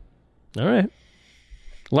 Yeah. All right.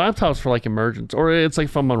 Laptops for emergence, or it's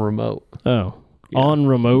if I'm on remote. Oh. Yeah. On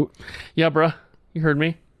remote. Yeah, bruh. You heard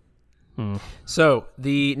me. So,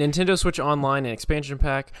 the Nintendo Switch Online and expansion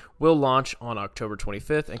pack will launch on October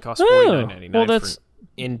 25th and cost Oh, $49.99 well, for that's-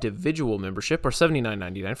 individual membership or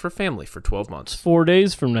 $79.99 for family for 12 It's months. 4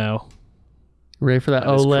 days from now. Ready for that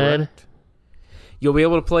That is OLED? correct. You'll be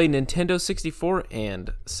able to play Nintendo 64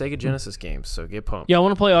 and Sega Genesis games, so get pumped. Yeah, I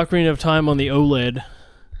want to play Ocarina of Time on the OLED.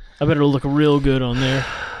 I bet it'll look real good on there.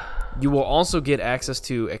 You will also get access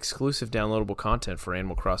to exclusive downloadable content for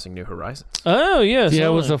Animal Crossing New Horizons. Oh, yes. Yeah,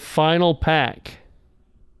 it was a final pack.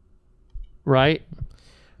 Right?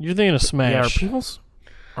 You're thinking of Smash.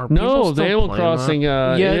 Are No, people the still Animal playing Crossing,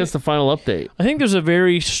 that? Yeah. it is the final update. I think there's a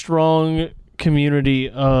very strong community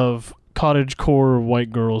of cottagecore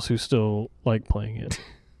white girls who still like playing it.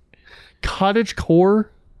 Cottage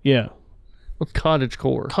Core? Yeah. What's Cottage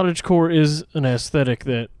Core? Cottagecore is an aesthetic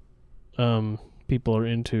that people are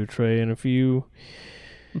into, Trey, and if you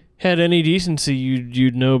had any decency,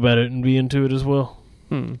 you'd know about it and be into it as well.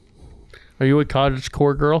 Are you a Cottage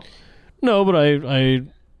Core girl? No, but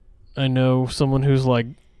I know someone who's like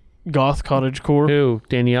goth cottagecore. Who?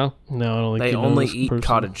 Danielle? No, I don't think They you know only this eat person.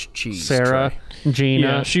 cottage cheese. Sarah? Trey. Gina?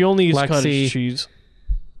 Yeah, she only eats Lexi. cottage cheese.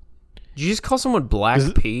 Did you just call someone Black Is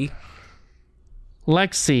it- Pea?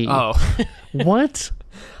 Lexi? Oh, What?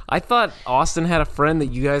 I thought Austin had a friend that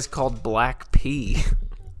you guys called Black Pea.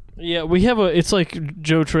 Yeah, we have it's like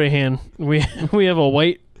Joe Trahan. We have a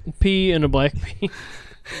white pea and a black pea.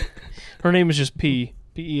 Her name is just P.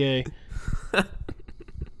 P-E-A. It's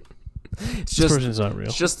This just person's not real.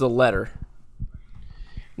 it's just the letter.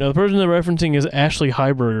 No, the person they're referencing is Ashley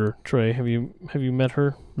Heiberger, Trey. Have you met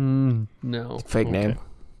her? No. Fake Okay. name.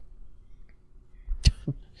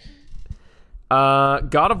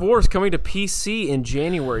 God of War is coming to PC in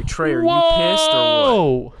January. Trey, are you pissed or what?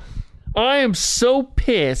 Whoa! I am so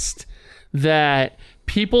pissed that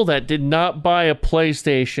people that did not buy a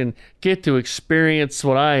PlayStation get to experience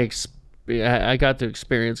what I got to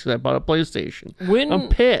experience because I bought a PlayStation. I'm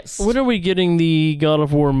pissed. When are we getting the God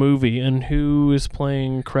of War movie, and who is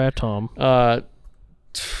playing Kratom?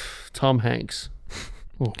 Tom Hanks.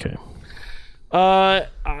 Okay.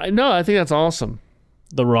 No, I think that's awesome.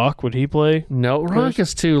 The Rock, would he play? No, Rock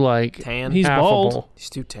is too like Tan. He's affable. bald. He's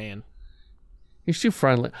too tan. He's too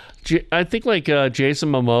friendly. I think like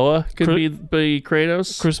Jason Momoa could be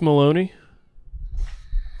Kratos. Chris Maloney?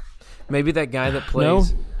 Maybe that guy that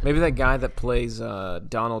plays. Maybe that guy that plays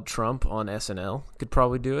Donald Trump on SNL could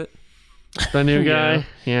probably do it. The new guy.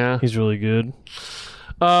 Yeah. He's really good.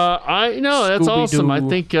 That's awesome. I Scooby-Doo.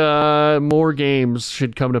 think more games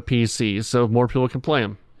should come to PC so more people can play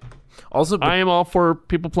them. Also, I am all for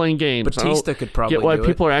people playing games. Batista I could probably get why do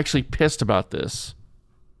people are actually pissed about this.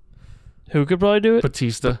 Who could probably do it?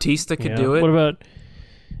 Batista. Batista could Yeah. do it. What about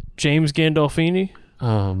James Gandolfini?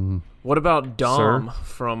 What about Dom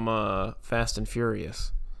from Fast and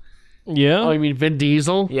Furious? Yeah. Oh, you mean Vin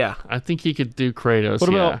Diesel? Yeah. I think he could do Kratos. What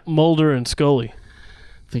about Mulder and Scully?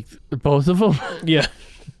 I think both of them? Yeah.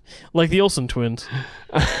 Like the Olsen twins.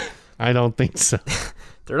 I don't think so.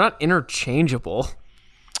 They're not interchangeable.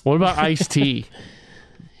 What about Ice-T?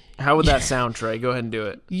 How would that sound, Trey? Go ahead and do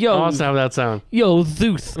it. Yo, Awesome how that sound. yo,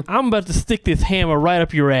 Zeus, I'm about to stick this hammer right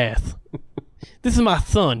up your ass. This is my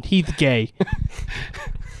son. He's gay.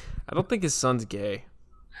 I don't think his son's gay.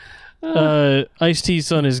 Ice-T's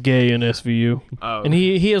son is gay in SVU. Oh, And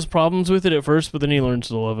he has problems with it at first, but then he learns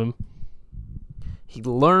to love him. he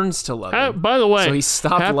learns to love him. By the way, So he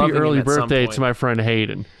stopped happy loving him early at some birthday point. to my friend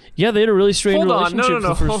Hayden. Yeah, they had a really strained Hold on, relationship no.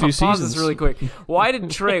 the first Hold few on, pause seasons. this really quick.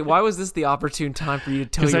 Why was this the opportune time for you to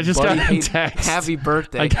tell 'Cause your I just buddy got a Hayden text. happy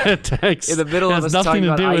birthday I got a text. in the middle It of has us nothing talking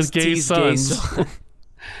to about do with gay Ice-T's gay sons. son?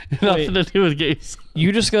 Nothing to do with gay sons.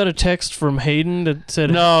 You just got a text from Hayden that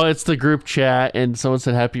said, No, it's the group chat, and someone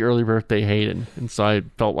said happy early birthday, Hayden. And so I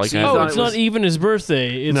felt like So I you "Oh, thought it's it not was- even his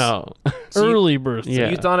birthday. It's No. early birthday." Yeah.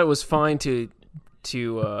 You thought it was fine to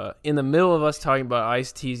in the middle of us talking about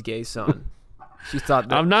Ice-T's gay son. You thought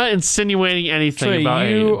that I'm not insinuating anything Trey, about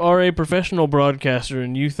you Hayden. are a professional broadcaster,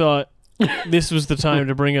 and you thought this was the time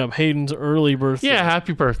to bring up Hayden's early birthday. Yeah,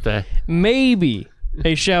 happy birthday. Maybe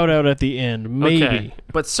a shout out at the end. Maybe. Okay.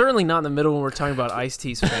 but certainly not in the middle when we're talking about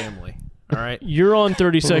Ice-T's family. All right? You're on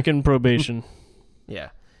 30-second probation. Yeah.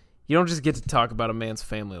 You don't just get to talk about a man's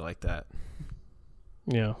family like that.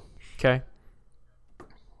 Yeah. Okay?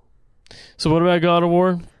 So what about God of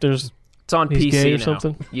War? It's on He's PC gay or now.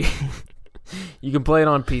 something? You can play it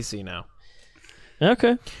on PC now.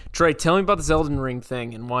 Okay. Trey, tell me about this Elden Ring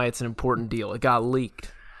thing and why it's an important deal. It got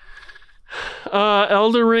leaked.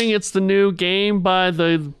 Elden Ring, it's the new game by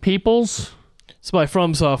the Peoples, It's by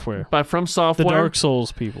From Software, by From the Software. Dark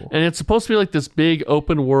Souls people. And it's supposed to be like this big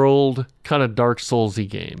open world kind of Dark Souls-y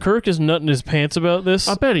game. Kirk is nutting his pants about this,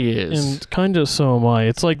 I bet he is. and kind of so am I.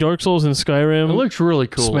 It's like Dark Souls and Skyrim It looks really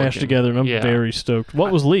cool. smashed looking. together, and I'm Yeah. very stoked.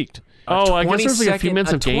 What was leaked? Oh, I guess there's like a few 20-second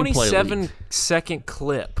minutes of gameplay 27-second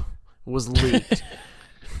clip was leaked.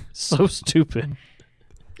 So stupid.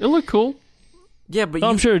 It looked cool. Yeah, but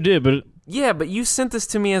I'm sure it did, but but you sent this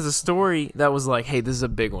to me as a story that was like, "Hey, this is a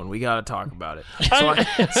big one. We got to talk about it."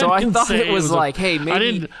 So I didn't thought say it was a- like, "Hey, maybe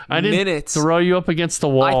I didn't minutes." throw you up against the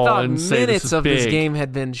wall. I thought and say minutes this is of this big. game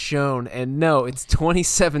had been shown, and no, it's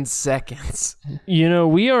 27 seconds. you know,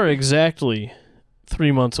 we are exactly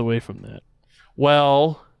 3 months away from that.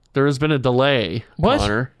 Well, there has been a delay, What?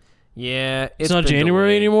 Connor. Yeah, It's not been January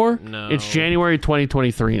delayed. anymore? No, It's January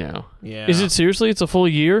 2023 now. Yeah, Is it seriously? It's a full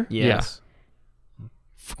year? Yes.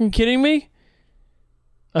 Fucking kidding me?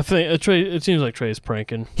 I think Trey. It seems like Trey's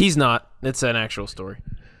pranking. He's not. It's an actual story.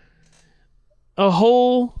 A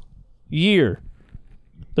whole year.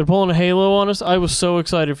 They're pulling a Halo on us. I was so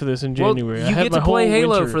excited for this in January. Well, I you had get my to play whole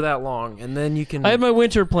Halo winter. for that long, and then you can. I had my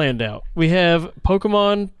winter planned out. We have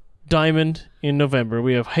Pokemon Diamond in November.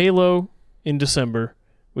 We have Halo in December.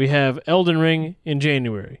 We have Elden Ring in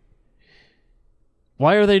January.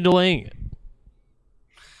 Why are they delaying it?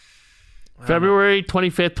 February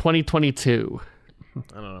 25th, 2022. I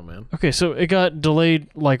don't know, man. Okay, so it got delayed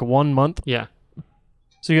like 1 month. Yeah,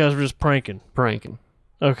 So you guys were just pranking. pranking.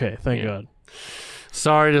 Okay, thank Yeah. God.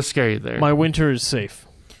 Sorry to scare you there. My winter is safe.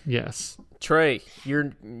 yes. Trey,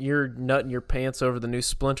 you're nutting your pants over the new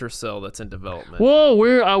Splinter Cell that's in development. Whoa,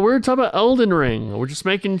 we're talking about Elden Ring. We're just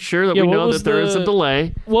making sure that Yeah, we what know was that there is a the-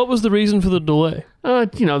 delay. What was the reason for the delay?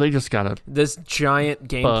 They just gotta. This giant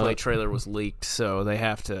gameplay But- trailer was leaked, so they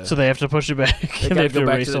have to. So they have to push it back. they and got to have go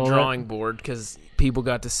back erase to the all that? drawing board because people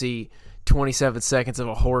got to see 27 seconds of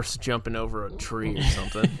a horse jumping over a tree or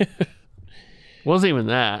something. Wasn't even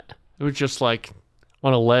that. It was just like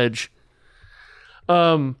on a ledge.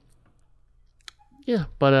 Yeah,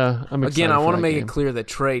 but I'm excited Again, I want to make it clear that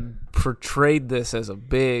Trey portrayed this as a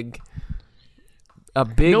big a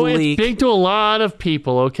big No, leak. it's big to a lot of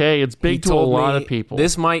people, okay? It's He big to a told lot me of people.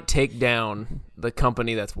 This might take down the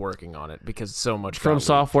company that's working on it because so much got From leaked.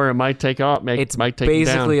 software, it might take off. It's might take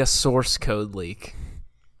basically it a source code leak.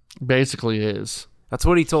 down. Basically is. That's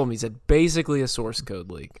what he told me. He said basically a source code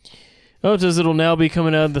leak. Oh, it says it'll now be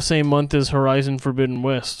coming out the same month as Horizon Forbidden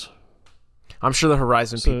West. I'm sure the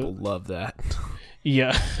Horizon So- people love that.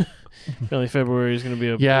 Yeah. Apparently February is going to be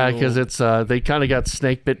a Yeah, big because old- it's they kind of got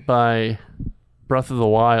snake bit by Breath of the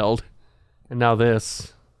Wild, and now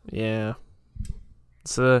this. Yeah.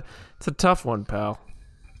 It's a tough one, pal.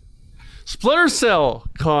 Splinter Cell,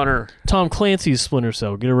 Connor. Tom Clancy's Splinter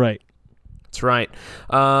Cell. Get it right. That's right.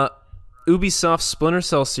 Ubisoft's Splinter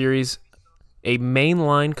Cell series, a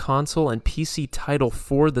mainline console and PC title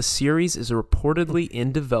for the series, is reportedly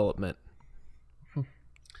in development.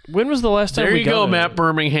 When was the last time There we you got go, it? Matt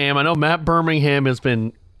Birmingham. I know Matt Birmingham has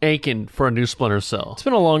been aching for a new Splinter Cell. It's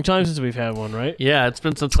been a long time since we've had one, right? Yeah, it's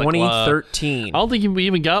been since like, 2013. I don't think we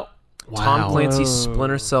even got Tom Wow. Clancy's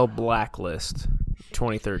Splinter Cell Blacklist,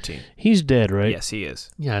 2013. He's dead, right? Yes, he is.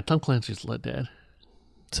 Yeah, Tom Clancy's dead.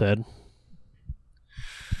 Said.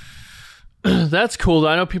 That's cool.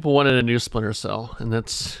 I know people wanted a new Splinter Cell, and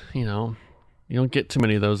that's, you don't get too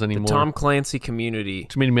many of those anymore. Tom Clancy community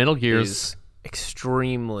Too many Metal Gears. is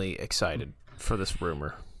extremely excited for this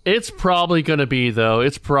rumor. It's probably going to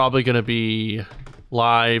be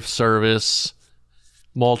live service,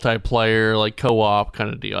 multiplayer, like co-op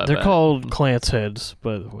kind of deal. I They're bet. called Clans Heads,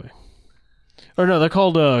 by the way. Or no, they're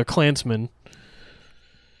called Clansmen.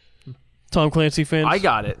 Tom Clancy fans? I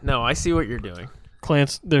got it. No, I see what you're doing.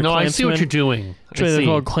 They're No, Clansmen. I see what you're doing. I They're see.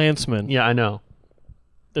 called Clansmen. Yeah, I know.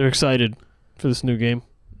 They're excited for this new game.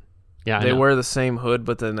 Yeah, I They know. wear the same hood,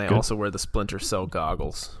 but then they Good. also wear the Splinter Cell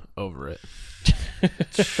goggles over it.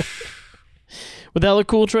 Would that look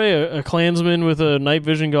cool, Trey? A Klansman with night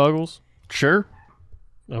vision goggles? Sure.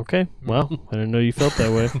 Okay. Well, I didn't know you felt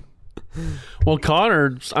that way. Well,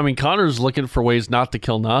 Connor's looking for ways not to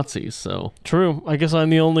kill Nazis, so. True. I guess I'm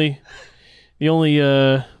the only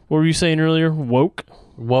what were you saying earlier? Woke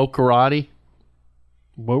Woke karate?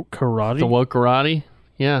 karate? The woke karate?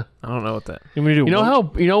 Yeah. I don't know what that. You want me to do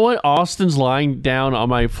woke? You know what? Austin's lying down on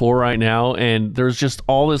my floor right now, and there's just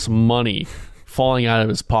all this money falling out of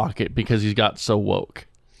his pocket because he's got so woke.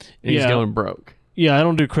 And he's Yeah. going broke. Yeah, I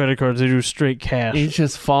don't do credit cards. I do straight cash. He's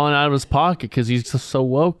just falling out of his pocket because he's just so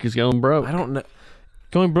woke. He's going broke. I don't know.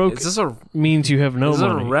 Going broke Is this a means you have no is it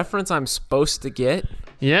a money. reference I'm supposed to get?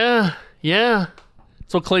 Yeah.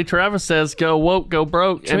 That's what Clay Travis says. Go woke, go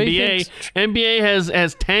broke. Trey NBA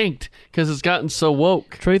has tanked because it's gotten so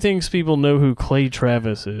woke. Trey thinks people know who Clay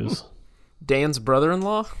Travis is. Dan's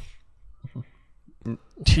brother-in-law?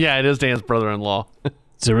 Yeah, it is Dan's brother-in-law.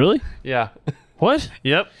 Is it really? Yeah. What?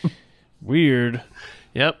 Yep. Weird.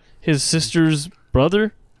 Yep. His sister's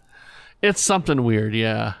brother? It's something weird,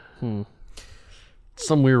 yeah.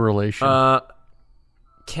 Some weird relation.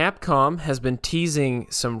 Capcom has been teasing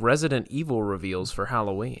some Resident Evil reveals for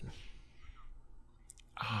Halloween.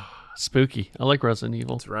 Spooky. I like Resident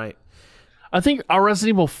Evil. That's right. I think our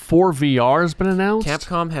Resident Evil 4 VR has been announced.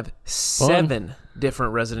 Capcom have 7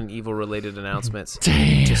 different Resident Evil related announcements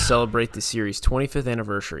to celebrate the series' 25th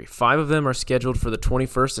anniversary. 5 of them are scheduled for the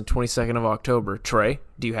 21st and 22nd of October. Trey,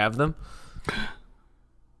 do you have them?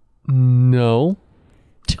 No.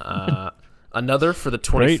 Another for the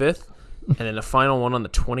 25th, and then a final one on the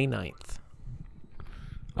 29th.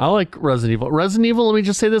 I like Resident Evil. Resident Evil, let me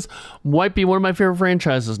just say this, might be one of my favorite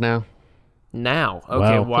franchises now. Now,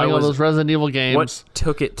 okay, Wow. why Playing all was those Resident Evil games. what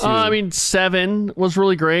took it to? 7 was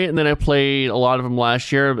really great, and then I played a lot of them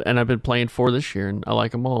last year, and I've been playing 4 this year, and I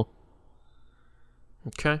like them all.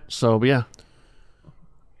 Okay, So, yeah.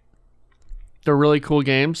 They're really cool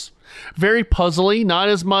games. Very puzzly, not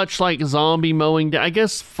as much like zombie mowing down. I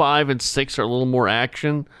guess 5 and 6 are a little more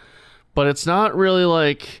action, but it's not really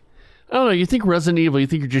like, I don't know, you think Resident Evil, you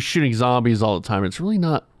think you're just shooting zombies all the time. It's really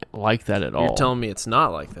not like that at all. you're telling me it's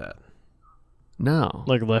not like that. No.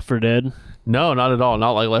 Like Left 4 Dead? No, not at all.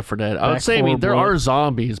 Not like Left 4 Dead. I would Back say, 4 there Blood. are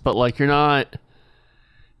zombies, but like you're not,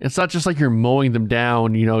 it's not just like you're mowing them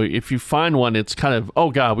down. You know, if you find one, it's kind of,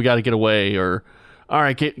 oh God, we got to get away, or all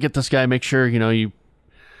right, get this guy, make sure,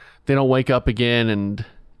 they don't wake up again, and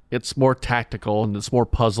it's more tactical, and it's more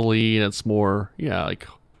puzzly, and it's more, like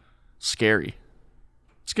scary.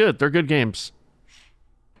 It's good. They're good games.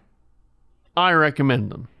 I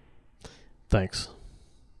recommend them. Thanks.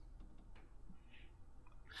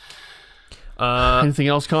 Anything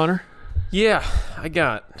else, Connor? Yeah,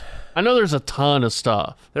 I know there's a ton of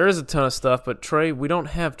stuff. there is a ton of stuff, but Trey, we don't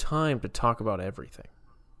have time to talk about everything.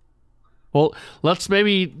 Well, let's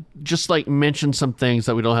maybe just like mention some things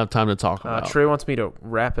that we don't have time to talk about. Trey wants me to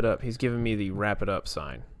wrap it up. He's giving me the wrap it up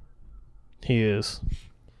sign. He is.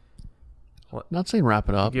 Not saying wrap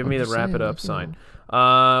it up. Give I'm me the just wrap saying, it up like,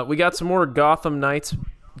 sign. We got some more Gotham Knights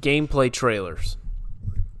gameplay trailers.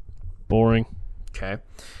 Boring. Okay.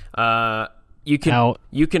 You can Out.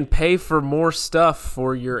 you can pay for more stuff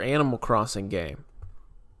for your Animal Crossing game.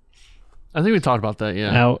 I think we talked about that.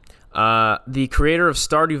 Yeah. Out. The creator of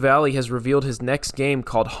Stardew Valley has revealed his next game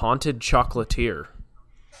called Haunted Chocolatier.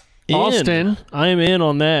 Austin. I am in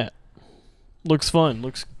on that. Looks fun.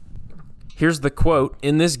 Looks. Here's the quote.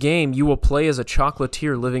 In this game, you will play as a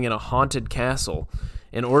chocolatier living in a haunted castle.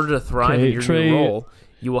 In order to thrive Okay, in your Trey- new role,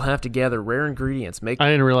 you will have to gather rare ingredients, make I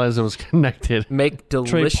didn't realize it was connected.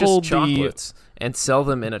 delicious pulled the- chocolates, and sell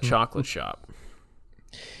them in a chocolate shop.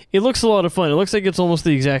 It looks a lot of fun. It looks like it's almost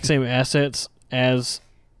the exact same assets as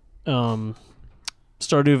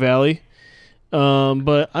Stardew Valley.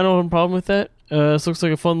 But I don't have a problem with that. This looks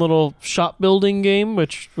like a fun little shop building game,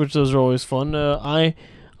 which those are always fun.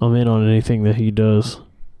 I'm in on anything that he does.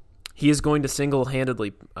 He is going to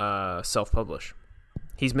single-handedly self-publish.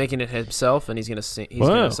 He's making it himself, and he's going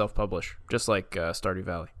to self-publish, just like Stardew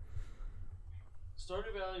Valley.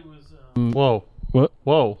 Stardew Valley was. Whoa. What?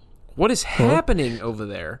 Whoa. What is happening over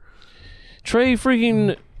there? Trey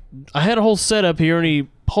freaking. I had a whole setup here, and he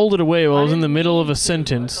pulled it away while I was in the middle of a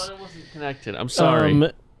sentence. I thought it wasn't connected. I'm sorry.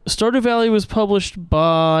 Stardew Valley was published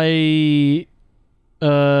by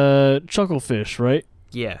Chucklefish, right?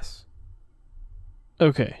 Yes.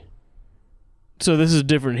 Okay. So this is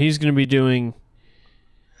different. He's going to be doing.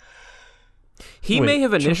 He Wait, may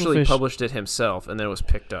have initially Chucklefish- published it himself, and then it was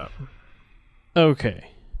picked up.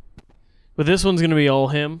 Okay. But this one's going to be all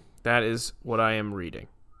him? That is what I am reading.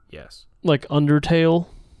 Yes. Like Undertale?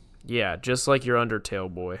 Yeah, just like your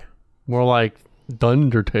Undertale boy. More like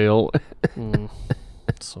Thundertale.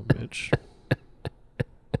 So bitch.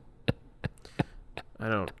 I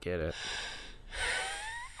don't get it.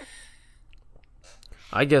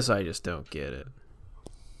 I guess I just don't get it.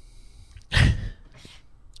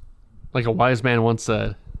 Like a wise man once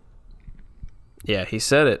said. Yeah, he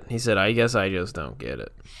said it. He said, I guess I just don't get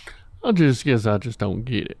it. I just don't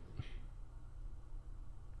get it.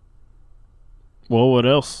 Well, what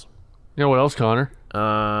else? You know what else, Connor?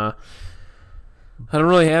 I don't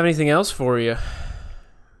really have anything else for you.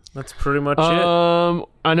 That's pretty much it.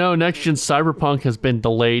 I know next gen Cyberpunk has been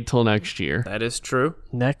delayed till next year. That is true.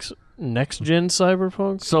 Next gen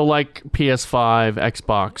Cyberpunk? So like PS5,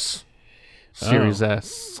 Xbox, Series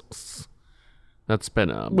S. That's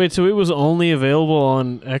been Wait, so it was only available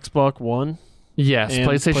on Xbox One? yes, and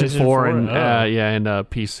PlayStation, PlayStation 4 4? and Oh. and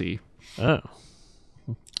PC.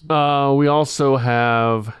 Oh. We also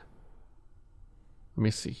have. Let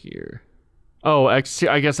me see here. Oh, I guess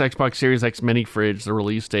Xbox Series X mini fridge. The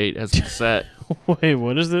release date has been set. Wait,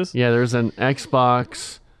 what is this? Yeah, there's an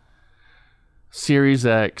Xbox Series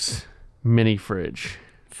X mini fridge,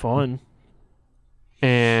 Fun.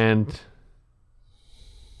 and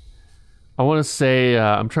I want to say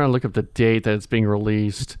I'm trying to look up the date that it's being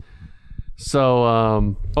released.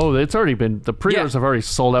 So, it's already been the pre-orders have already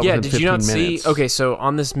sold out. Yeah, within did 15 you not minutes. see? Okay, so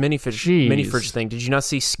on this mini fridge thing, did you not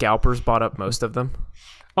see scalpers bought up most of them?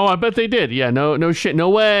 Oh, I bet they did. Yeah, no shit, no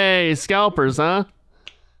way, scalpers, huh?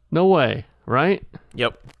 No way, right?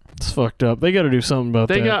 Yep. It's fucked up. They got to do something about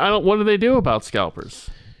They that. got. What do they do about scalpers?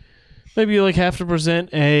 Maybe you have to present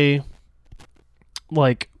a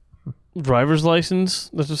driver's license.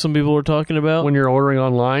 That's what some people were talking about. When you're ordering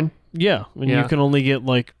online? yeah, and Yeah. you can only get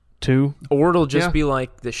 2. Or it'll just Yeah. be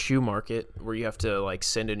like the shoe market where you have to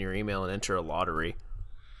send in your email and enter a lottery.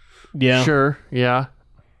 Yeah. Sure, yeah.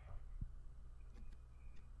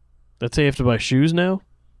 That's how you have to buy shoes now?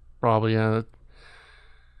 Probably, yeah.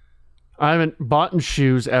 I haven't bought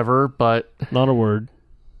shoes ever, but Not a word.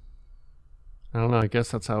 I don't know. I guess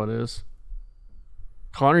that's how it is.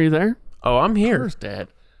 Connor, are you there? Oh, I'm here. Connor's dead.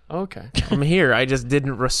 Okay. I'm here. I just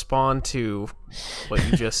didn't respond to what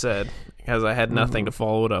you just said because I had nothing to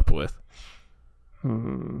follow it up with.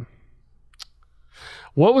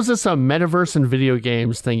 What was this metaverse and video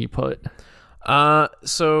games thing you put?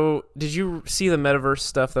 So did you see the metaverse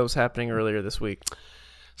stuff that was happening earlier this week?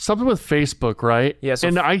 Something with Facebook, right? Yeah, so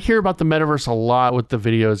and I hear about the metaverse a lot with the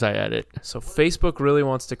videos I edit. So Facebook really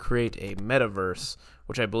wants to create a metaverse,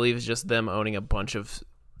 which I believe is just them owning a bunch of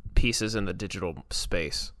pieces in the digital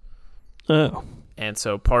space. Oh. And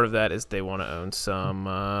so part of that is they want to own some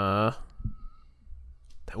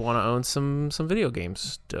video game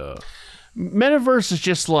stuff. Metaverse is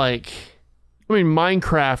just like,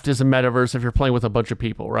 Minecraft is a metaverse if you're playing with a bunch of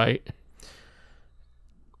people, right?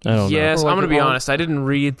 I don't Yes, know. I'm going to be Like, honest. I didn't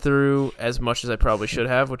read through as much as I probably should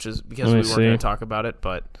have, which is because Let we me weren't going see. to talk about it,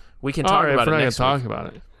 but we can All talk right, about we're it not next gonna week. talk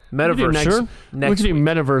about it. Metaverse. Sure. Next We can week.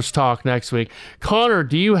 do Metaverse talk next week. Connor,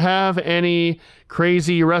 do you have any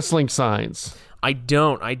crazy wrestling signs? I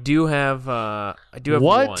don't. I do have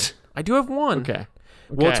What? one. I do have one. Okay.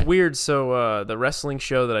 Well, it's Okay. weird. So the wrestling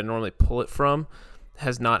show that I normally pull it from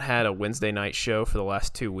has not had a Wednesday night show for the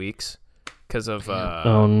last 2 weeks because of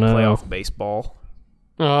Oh, no. playoff baseball.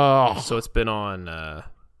 Oh, So it's been on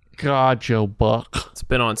God, Joe Buck. it's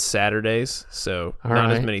been on Saturdays. So All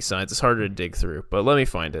not as right. many signs. It's harder to dig through. But let me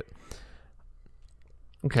find it.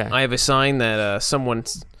 Okay. I have a sign that someone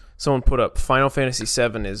put up. Final Fantasy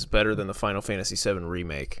VII is better than the Final Fantasy VII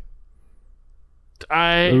remake.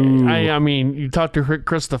 I mean, you talk to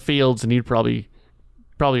Krista Fields, and he'd probably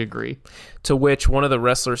agree. To which one of the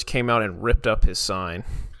wrestlers came out and ripped up his sign,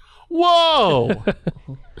 Whoa!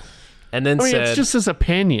 and then I mean, said, it's just his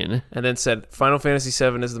opinion. Final Fantasy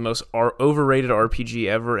VII is the most overrated RPG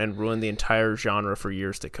ever and ruined the entire genre for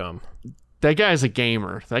years to come. That guy's a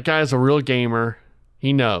gamer. That guy's a real gamer.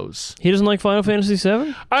 He knows. He doesn't like Final Fantasy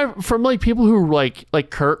VII? From like people who like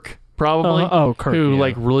Kirk probably. Kirk, who yeah.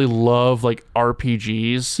 like really love like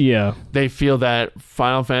RPGs. Yeah. They feel that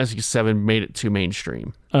Final Fantasy VII made it too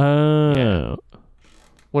mainstream. Yeah.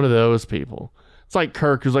 One of those people. It's like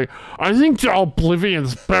Kirk who's like, I think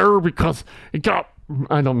Oblivion's better because it got.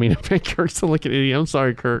 I don't mean to make Kirk sound like an idiot. I'm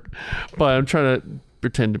sorry, Kirk, but I'm trying to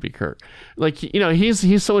pretend to be Kirk. Like,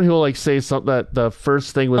 he's someone who will like say something that the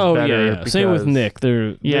first thing was better. Yeah. Same with because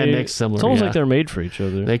Nick. Nick's similar. It's almost yeah. like they're made for each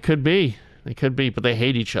other They could be, but they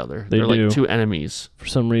hate each other. They They're do. like two enemies. for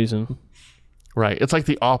some reason. Right. It's like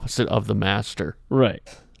the opposite of The Master. Right.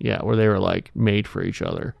 Yeah, where they were like made for each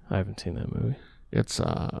other. I haven't seen that movie. It's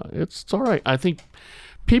all right. I think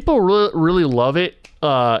people really love it.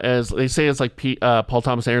 As they say, it's like Paul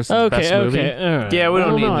Thomas Anderson's best movie. All right. Yeah, we I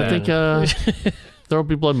don't don't need know. that. I think There Will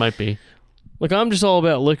Be Blood might be. Look, I'm just all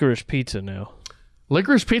about licorice pizza now.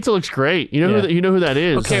 Licorice Pizza looks great. You know Yeah. who that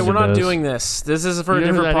is. Okay, Kinda we're not does. doing this. This is for You a know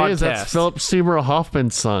who different that podcast. is? That's Philip Seymour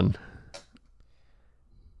Hoffman's son.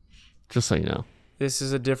 Just so you know. This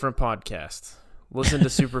is a different podcast. Listen to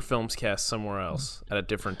Super Films Cast somewhere else at a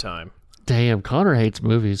different time. Damn, Connor hates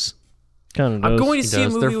movies. Kind of does. I'm going to He see a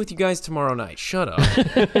does. movie They're- with you guys tomorrow night. Shut up.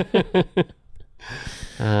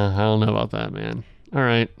 I don't know about that, man. All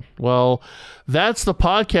right. Well, that's the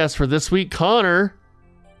podcast for this week. Connor,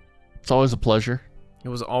 it's always a pleasure. It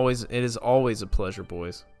is always a pleasure,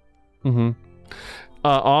 boys. Mm-hmm.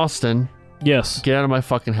 Austin, Yes. get out of my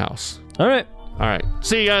fucking house. All right. All right.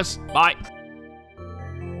 See you guys. Bye.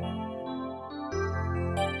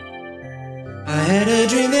 I had a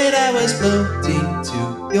dream that I was floating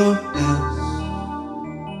to your house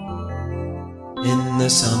in the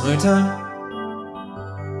summertime.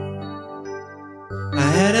 I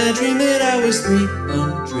had a dream that I was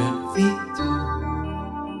 300 feet tall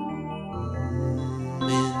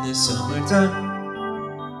in the summertime.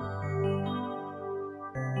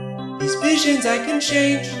 These visions, I can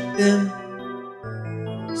change them,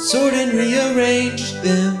 sort and rearrange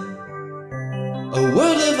them. A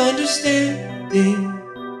world of understanding,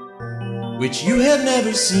 which you have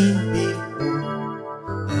never seen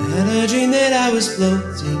before. I had a dream that I was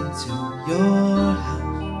floating to your house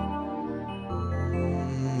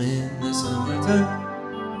in the summertime.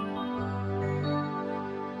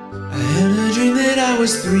 I had a dream that I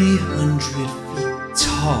was 300 feet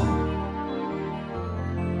tall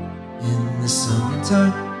in the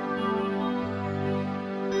summertime.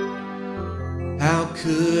 How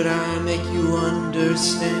could I make you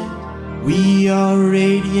understand? We are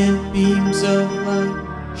radiant beams of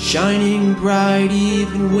light, shining bright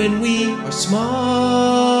even when we are small.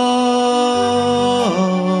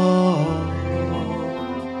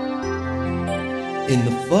 In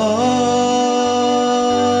the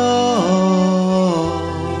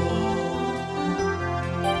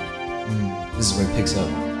fall. This is where it picks up.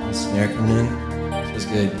 The snare coming in. Feels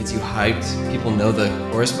good, gets you hyped. People know the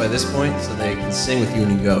chorus by this point, so they can sing with you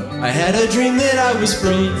when you go. I had a dream that I was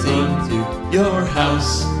floating to your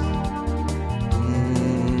house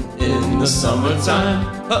in the summertime.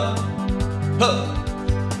 Huh. Huh.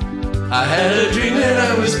 I had a dream that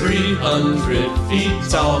I was 300 feet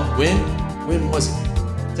tall. When was it?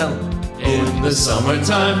 Tell me. In the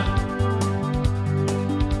summertime.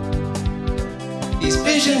 These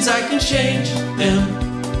visions, I can change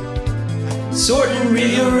them, sort and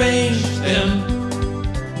rearrange them.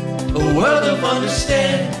 A world of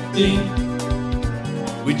understanding,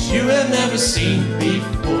 which you have never seen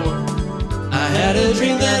before. I had a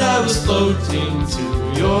dream that I was floating to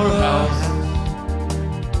your house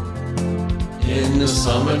in the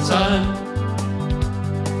summertime.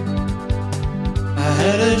 I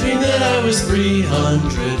had a dream that I was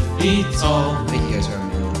 300 feet tall. I think you guys are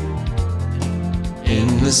on your own.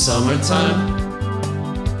 In the summertime,